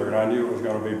surrender, and I knew it was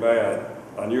going to be bad.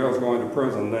 I knew I was going to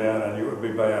prison then. I knew it would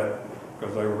be bad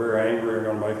because they were very angry and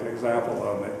going to make an example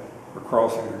of me for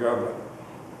crossing the government.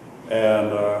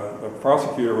 And the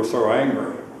prosecutor was so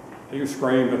angry, he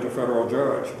screamed at the federal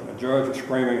judge. The judge was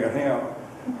screaming at him,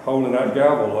 holding that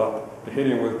gavel up to hit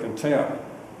him with contempt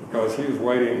because he was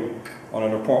waiting on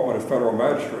an appointment as federal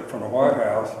magistrate from the White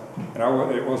House, and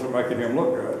it wasn't making him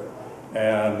look good.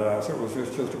 And so it was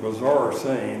just a bizarre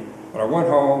scene. But I went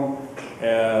home,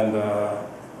 and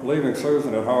leaving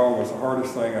Susan at home was the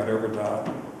hardest thing I'd ever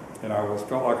done. And I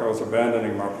felt like I was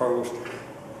abandoning my post,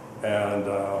 and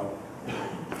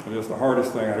it was the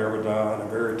hardest thing I'd ever done, and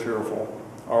very tearful,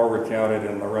 all recounted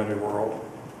in the rented world.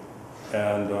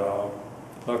 And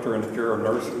left her in the care of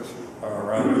nurses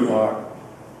around the clock.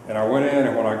 And I went in,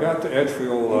 and when I got to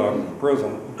Edgefield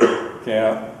prison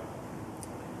camp,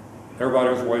 everybody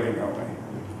was waiting on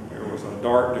me. It was a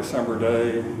dark December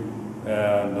day,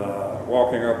 and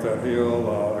walking up that hill,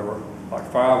 there were like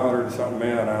 500-something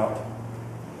men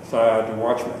outside to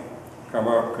watch me come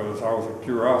up because I was a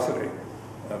curiosity.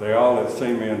 They all had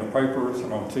seen me in the papers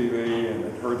and on TV, and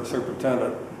they'd heard the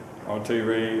superintendent on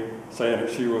TV saying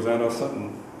that she was innocent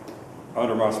and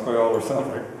under my spell or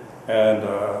something. And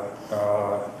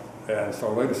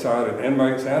so they decided,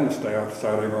 inmates and the staff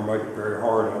decided they were going to make it very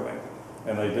hard on me,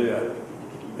 and they did.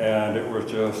 And it was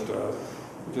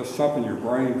just something your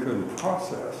brain couldn't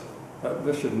process.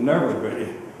 This should never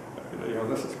be.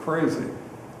 This is crazy.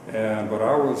 But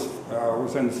I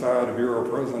was inside a Bureau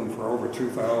prison for over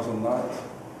 2,000 nights.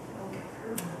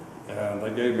 And they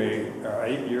gave me an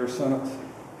 8-year sentence,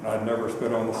 and I'd never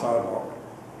spit on the sidewalk.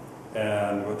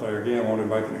 But they again wanted to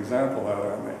make an example out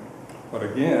of me. But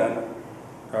again,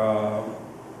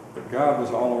 but God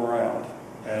was all around,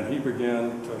 and he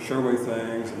began to show me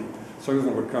things, and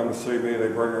Susan would come to see me.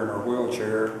 They'd bring her in her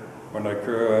wheelchair when they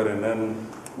could, and then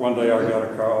one day I got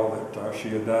a call that she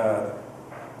had died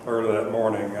early that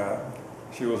morning.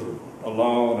 She was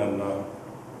alone and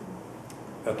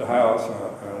at the house,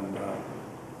 and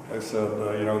they said,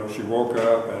 that she woke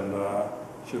up and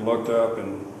she looked up,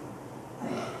 and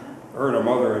her and her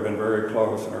mother had been very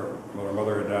close, and her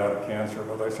mother had died of cancer,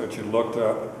 but they said she looked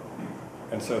up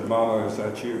and said, "Mama, is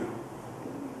that you?"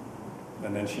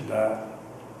 And then she died.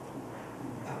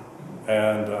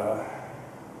 And I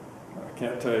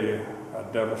can't tell you how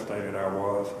devastated I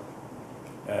was.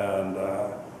 And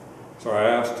so I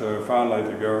asked finally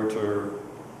to go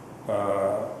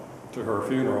to her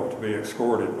funeral to be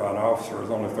escorted by an officer. It was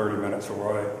only 30 minutes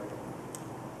away.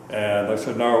 And they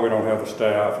said, "No, we don't have the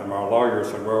staff." And my lawyer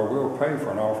said, "Well, we'll pay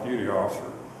for an off-duty officer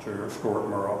to escort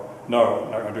Merle." "No,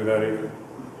 not going to do that either."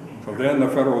 So then the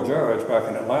federal judge back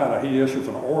in Atlanta, he issues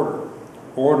an order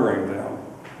ordering them,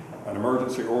 an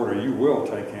emergency order, "You will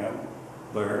take him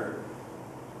there."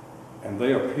 And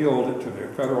they appealed it to the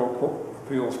federal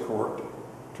appeals court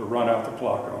to run out the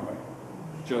clock on me.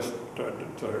 Just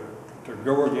to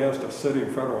go against a sitting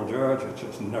federal judge, it's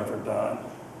just never done.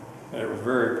 And it was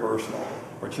very personal.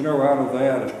 But out of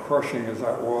that, as crushing as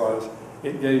that was,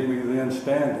 it gave me then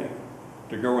standing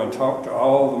to go and talk to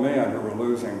all the men who were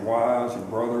losing wives and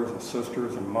brothers and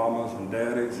sisters and mamas and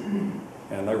daddies.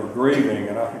 And they were grieving,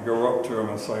 and I could go up to them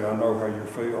and say, "I know how you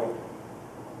feel."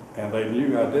 And they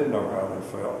knew I did know how they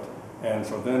felt. And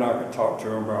so then I could talk to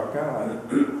them about God.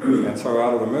 And so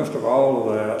out of the midst of all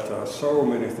of that, so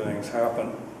many things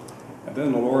happened. And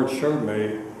then the Lord showed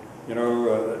me,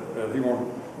 that he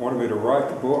wanted me to write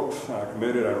the books. I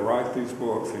committed I'd write these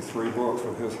books, these 3 books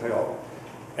with his help.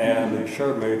 And he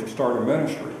showed me to start a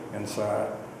ministry inside.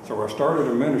 So I started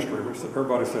a ministry, which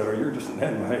everybody said, oh, you're just an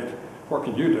inmate. What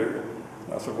can you do?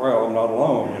 And I said, well, I'm not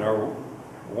alone. You know,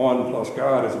 one plus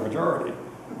God is a majority.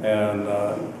 And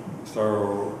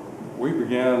so we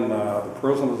began the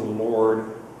Prison of the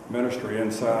Lord ministry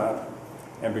inside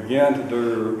and began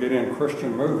to get in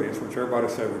Christian movies, which everybody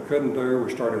said we couldn't do.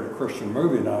 We started a Christian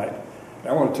movie night. And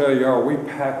I want to tell y'all, we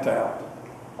packed out.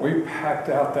 We packed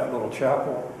out that little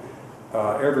chapel.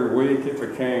 Every week it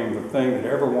became the thing that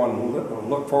everyone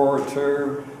looked forward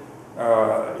to.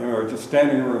 You know, just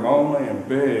standing room only, and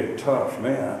big, tough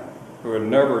men who had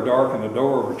never darkened the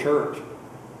door of a church.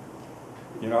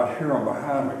 You know, I'd hear them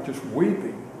behind me just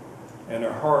weeping, and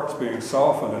their hearts being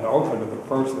softened and open to the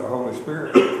approach of the Holy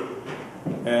Spirit.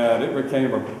 And it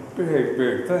became a big,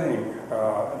 big thing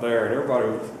there. And everybody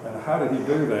was, and how did he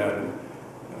do that? And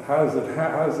how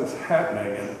is this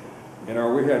happening? And you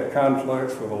know, we had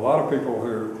conflicts with a lot of people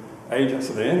who, agents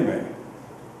of the enemy,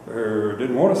 who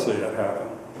didn't want to see it happen,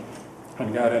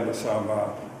 and got into some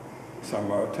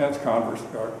tense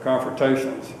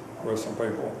confrontations with some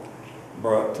people.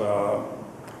 But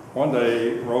one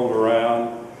day rolled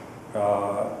around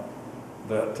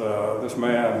that this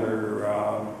man who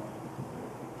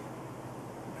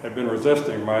had been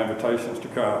resisting my invitations to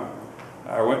come,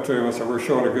 I went to him and said, we're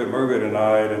showing a good movie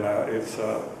tonight, and it's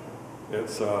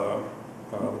The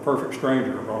Perfect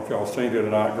Stranger. I don't know if y'all seen it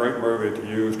tonight. Great movie to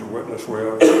use to witness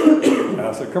with. And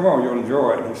I said, come on, you'll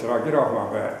enjoy it. And he said, I'll get off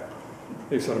my back.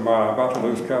 He said, I'm about to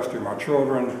lose custody of my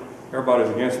children. Everybody's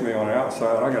against me on the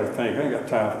outside. I got to think. I ain't got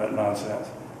time for that nonsense.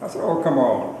 I said, oh, come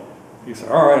on. He said,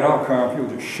 all right, I'll come if you'll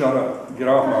just shut up, get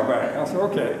off my back. I said,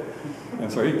 okay.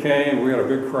 And so he came. We had a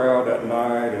big crowd that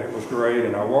night, and it was great.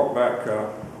 And I walked back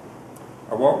up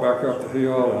the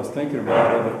hill, and I was thinking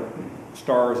about other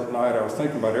stars at night. I was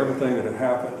thinking about everything that had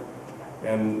happened.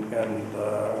 And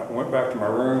I went back to my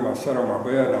room. I sat on my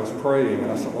bed, and I was praying.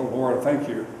 And I said, oh, Lord, I thank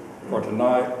you for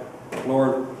tonight.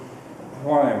 Lord,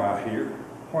 why am I here?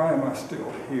 Why am I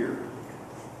still here?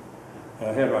 And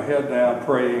I had my head down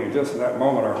praying, and just at that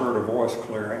moment I heard a voice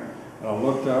clearing. And I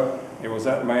looked up. It was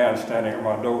that man standing at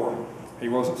my door. He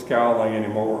wasn't scowling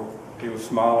anymore. He was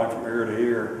smiling from ear to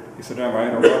ear. He said, am I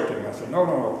interrupting? I said, no,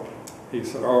 no, no. He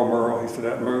said, oh, Merle. He said,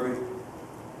 that movie.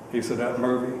 He said, that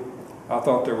movie. I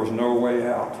thought there was no way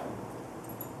out.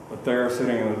 But there,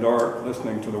 sitting in the dark,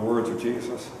 listening to the words of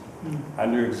Jesus, I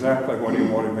knew exactly what he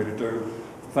wanted me to do.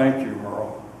 Thank you,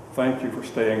 Merle. Thank you for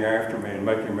staying after me and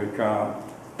making me come.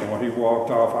 And when he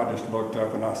walked off, I just looked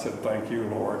up and I said, thank you,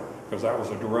 Lord, because that was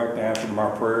a direct answer to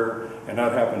my prayer, and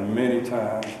that happened many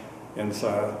times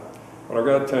inside. But I've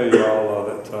got to tell you all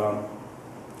that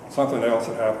something else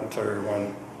had happened too.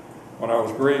 When I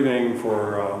was grieving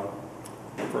for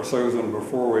Susan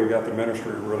before we got the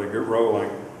ministry really get rolling,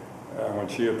 when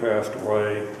she had passed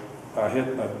away, I hit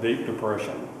a deep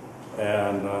depression,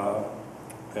 and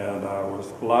I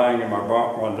was lying in my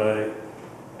bunk one day,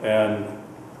 and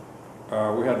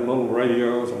we had little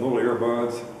radios and little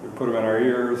earbuds. We put them in our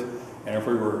ears, and if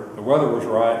the weather was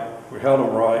right, we held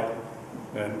them right,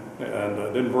 and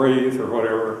didn't breathe or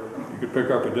whatever, you could pick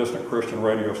up a distant Christian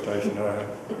radio station that I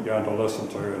had begun to listen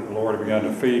to, and the Lord began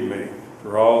to feed me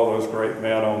through all those great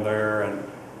men on there,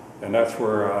 and that's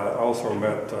where I also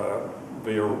met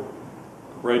via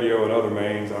radio and other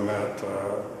means. I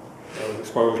was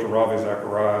exposed to Ravi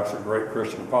Zacharias, a great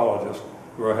Christian apologist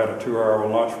who I had a 2-hour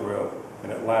lunch with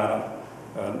in Atlanta,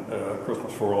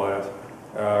 Christmas before last.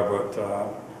 But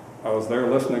I was there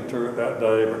listening to it that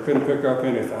day, but couldn't pick up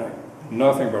anything.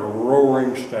 Nothing but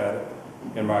roaring static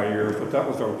in my ears, but that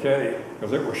was okay,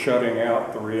 because it was shutting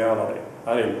out the reality.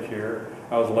 I didn't care.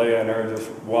 I was laying there just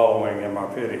wallowing in my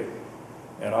pity.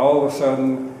 And all of a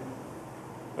sudden,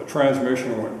 the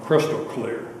transmission went crystal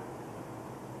clear.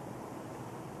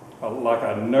 Like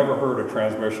I'd never heard a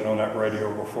transmission on that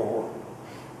radio before.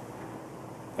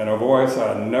 And a voice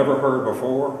I'd never heard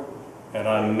before, and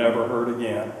I never heard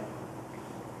again,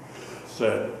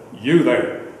 said, you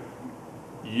there,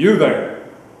 you there.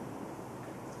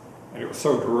 And it was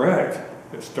so direct,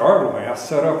 it startled me. I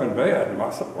sat up in bed and I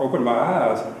opened my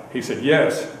eyes. He said,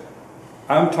 yes,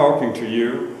 I'm talking to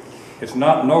you. It's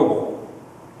not noble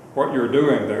what you're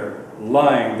doing there,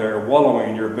 lying there, wallowing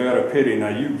in your bed of pity. Now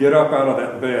you get up out of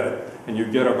that bed and you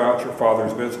get about your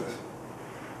Father's business.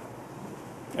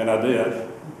 And I did.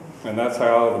 And that's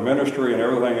how the ministry and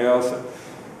everything else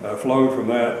that flowed from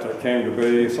that came to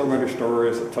be. So many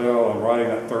stories to tell. I'm writing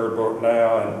that 3rd book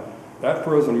now. And that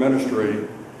prison ministry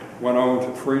went on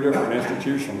to 3 different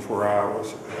institutions where I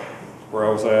was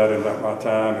at in my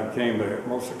time. It became the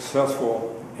most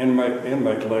successful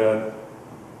inmate-led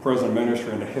prison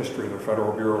ministry in the history of the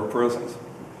Federal Bureau of Prisons.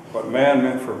 What man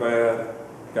meant for bad,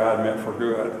 God meant for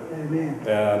good. Amen.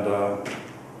 And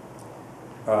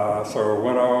so it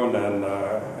went on, and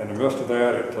in the midst of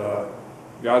that,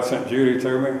 God sent Judy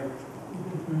to me.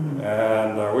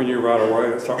 And we knew right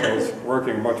away that something was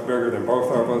working much bigger than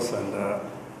both of us. And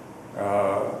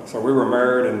so we were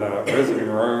married in the visiting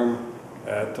room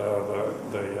at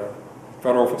the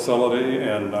federal facility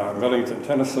in Millington,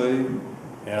 Tennessee.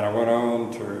 And I went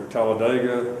on to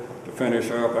Talladega to finish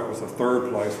up. That was the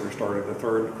third place we started, the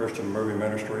third Christian movie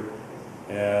ministry.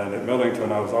 And at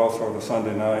Millington, I was also the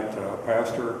Sunday night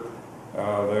pastor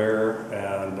there.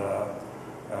 And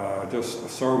just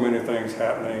so many things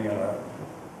happening.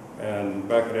 And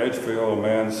back at Edgefield, a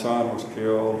man's son was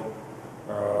killed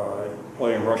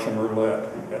playing Russian roulette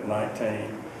at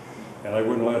 19. And they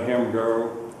wouldn't let him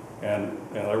go. And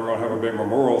they were going to have a big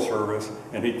memorial service.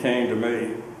 And he came to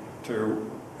me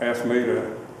to ask me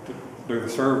to do the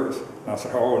service. And I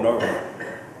said, oh, no,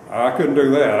 I couldn't do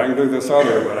that. I can do this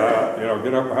other, but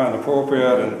get up behind the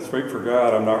pulpit and speak for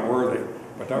God, I'm not worthy.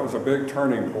 But that was a big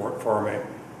turning point for me.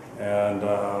 And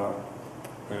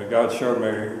God showed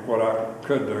me what I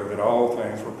could do, that all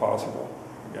things were possible,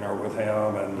 with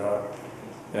Him.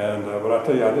 But I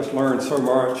tell you, I just learned so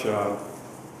much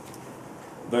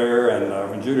there.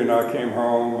 And when Judy and I came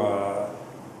home,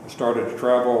 I started to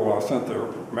travel. I sent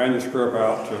the manuscript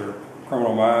out to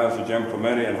Criminal Minds, to Jim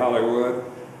Clemente in Hollywood.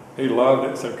 He loved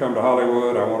it, said, come to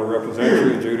Hollywood, I want to represent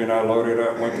you. Judy and I loaded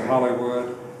up, went to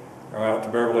Hollywood, out to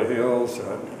Beverly Hills.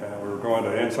 And we were going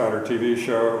to an insider TV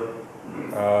show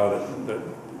that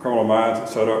Criminal Minds had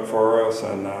set up for us.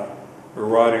 And we were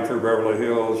riding through Beverly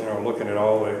Hills, looking at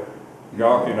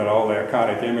gawking at all the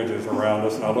iconic images around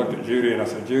us. And I looked at Judy and I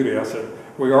said, Judy,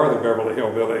 we are the Beverly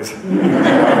Hillbillies.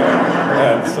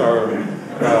 And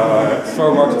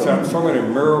so much has happened, so many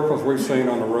miracles we've seen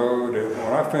on the road.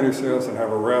 When I finish this and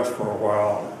have a rest for a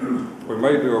while, we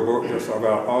may do a book just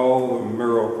about all the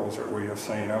miracles that we have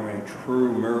seen. I mean,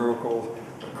 true miracles,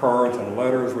 the cards and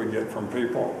letters we get from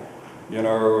people,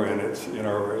 and it's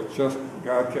just,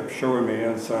 God kept showing me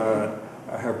inside,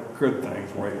 I have good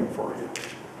things waiting for you.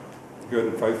 Good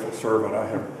and faithful servant, I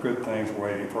have good things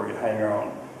waiting for you, hang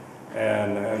on.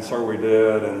 And so we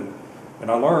did, and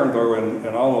I learned, though,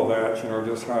 in all of that,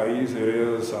 just how easy it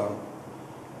is to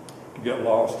get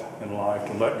lost in life,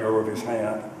 to let go of His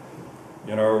hand.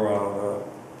 The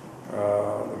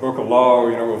Book of Law,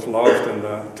 was lost in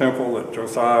the temple that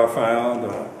Josiah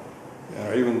found.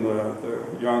 Even the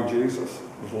young Jesus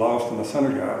was lost in the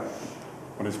synagogue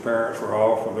when his parents were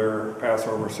off for their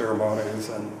Passover ceremonies,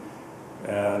 and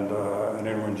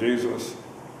then when Jesus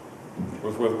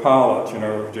was with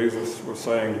Pilate, Jesus was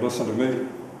saying, listen to me.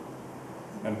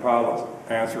 And Pilate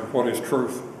answered, what is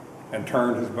truth? And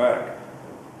turned his back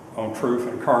on truth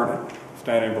incarnate,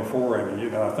 standing before him.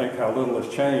 And I think how little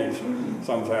has changed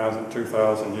sometimes in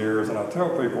 2,000 years. And I tell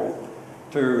people,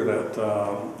 too, that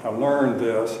I learned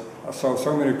this. I saw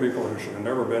so many people who should have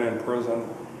never been in prison,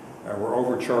 were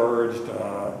overcharged,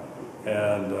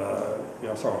 and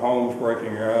saw homes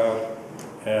breaking up.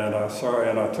 And I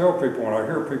tell people, when I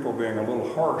hear people being a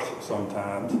little harsh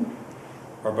sometimes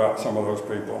about some of those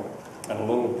people, and a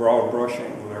little broad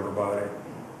brushing with everybody,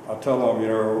 I tell them,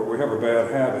 we have a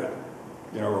bad habit,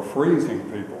 of freezing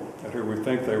people at who we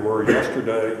think they were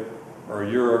yesterday, or a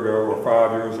year ago, or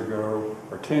 5 years ago,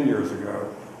 or 10 years ago.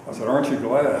 I said, aren't you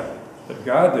glad that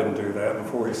God didn't do that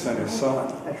before He sent His Son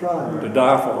to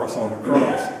die for us on the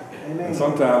cross? Amen. And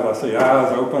sometimes I see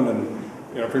eyes open, and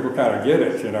people kind of get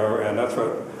it, and that's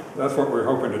what we're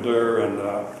hoping to do. And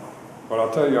but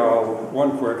I'll tell y'all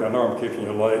one quick. I know I'm keeping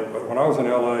you late, but when I was in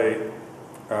L.A.,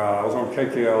 I was on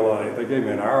KKLA. They gave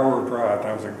me an hour drive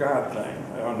time. It was a God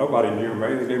thing. Nobody knew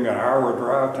me. They gave me an hour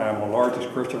drive time on the largest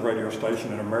Christian radio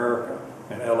station in America,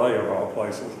 in L.A. of all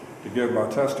places, to give my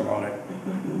testimony.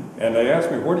 And they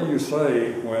asked me, what do you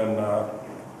say when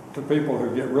to people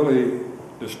who get really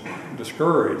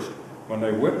discouraged when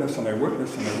they witness and they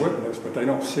witness and they witness, but they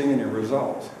don't see any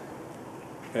results?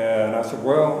 And I said,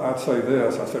 well, I'd say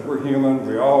this. I said, we're human.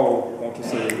 We all want to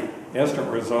see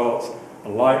instant results. The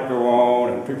light go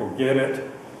on and people get it.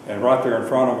 And right there in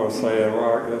front of us saying,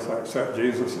 well, I guess I accept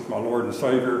Jesus as my Lord and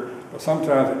Savior. But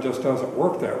sometimes it just doesn't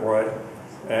work that way.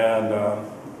 And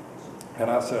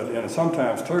I said, and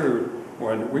sometimes too,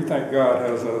 when we think God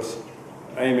has us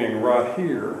aiming right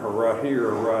here, or right here,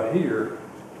 or right here,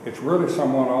 it's really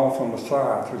someone off on the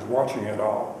side who's watching it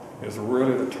all, is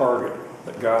really the target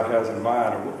that God has in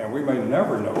mind. And we may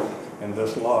never know it in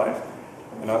this life.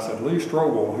 And I said, Lee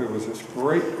Strobel, who was this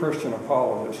great Christian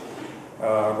apologist,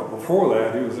 but before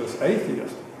that, he was this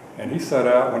atheist. And he set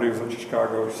out when he was at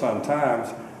Chicago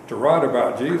Sun-Times to write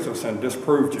about Jesus and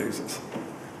disprove Jesus.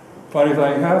 Funny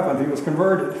thing happened, he was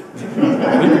converted. He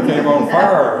became on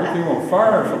fire. He came on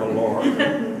fire for the Lord.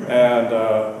 And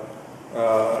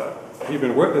he'd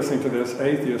been witnessing to this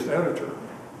atheist editor,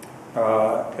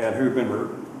 and who'd been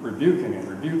rebuking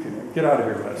him. Get out of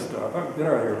here with that stuff. Get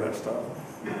out of here with that stuff.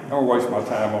 Don't waste my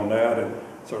time on that. And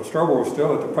so Strobel was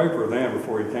still at the paper then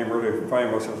before he became really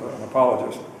famous as an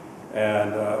apologist.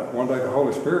 And one day the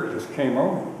Holy Spirit just came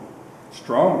on him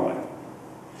strongly,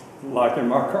 like in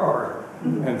my car,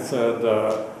 and said,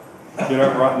 get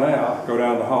up right now, go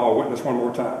down the hall, witness one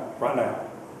more time, right now.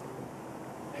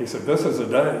 He said, this is the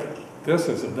day. This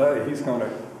is the day he's going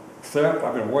to accept.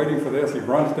 I've been waiting for this. He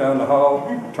runs down the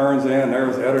hall, turns in,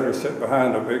 there's the editor sitting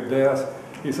behind a big desk.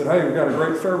 He said, hey, we've got a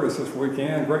great service this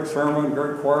weekend, great sermon,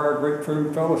 great choir, great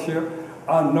food fellowship.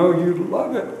 I know you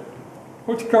love it.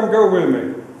 Won't you come go with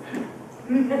me?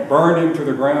 Burned him to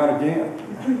the ground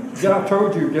again. Yeah, I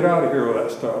told you, get out of here with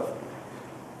that stuff.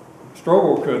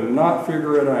 Strobel could not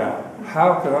figure it out.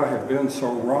 How could I have been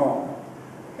so wrong?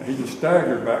 And he just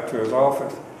staggered back to his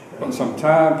office. But some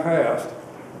time passed,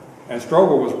 and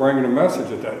Strobel was bringing a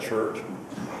message at that church.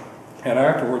 And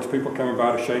afterwards, people came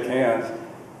by to shake hands.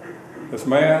 This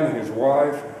man, his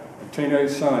wife, a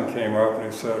teenage son came up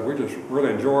and he said, we just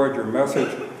really enjoyed your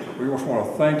message. We just want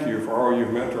to thank you for all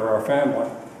you've meant to our family.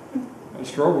 And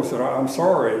Strobel said, I'm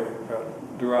sorry,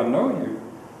 do I know you?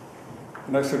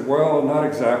 And they said, well, not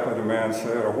exactly, the man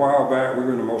said. A while back, we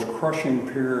were in the most crushing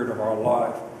period of our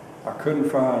life. I couldn't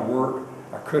find work.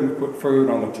 I couldn't put food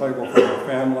on the table for our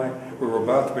family. We were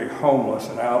about to be homeless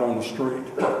and out on the street.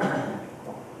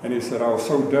 And he said, I was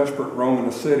so desperate roaming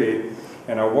the city,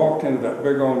 and I walked into that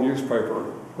big old newspaper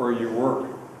where you work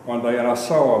one day, and I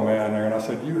saw a man there, and I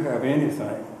said, you have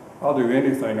anything. I'll do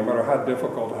anything, no matter how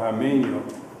difficult, how mean you are.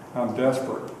 I'm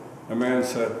desperate. The man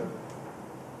said,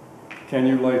 can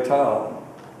you lay tile?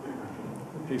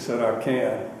 He said, I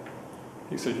can.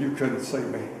 He said, you couldn't see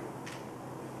me.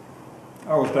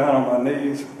 I was down on my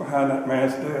knees behind that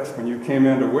man's desk when you came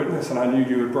in to witness, and I knew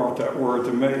you had brought that word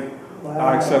to me. Wow.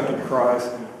 I accepted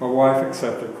Christ. My wife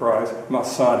accepted Christ. My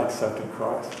son accepted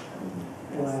Christ.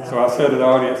 Wow. So I said to the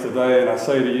audience today, and I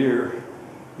say to you,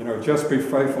 just be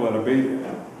faithful and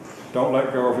obedient. Don't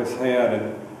let go of his hand,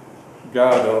 and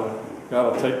God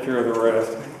will take care of the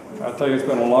rest. I tell you, it's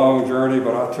been a long journey,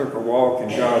 but I took a walk in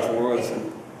God's woods,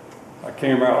 and I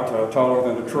came out taller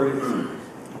than the trees.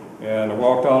 And I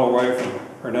walked all the way from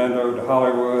Hernando to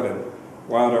Hollywood and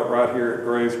wound up right here at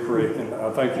Graves Creek. And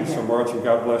I thank you so much, and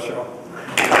God bless y'all.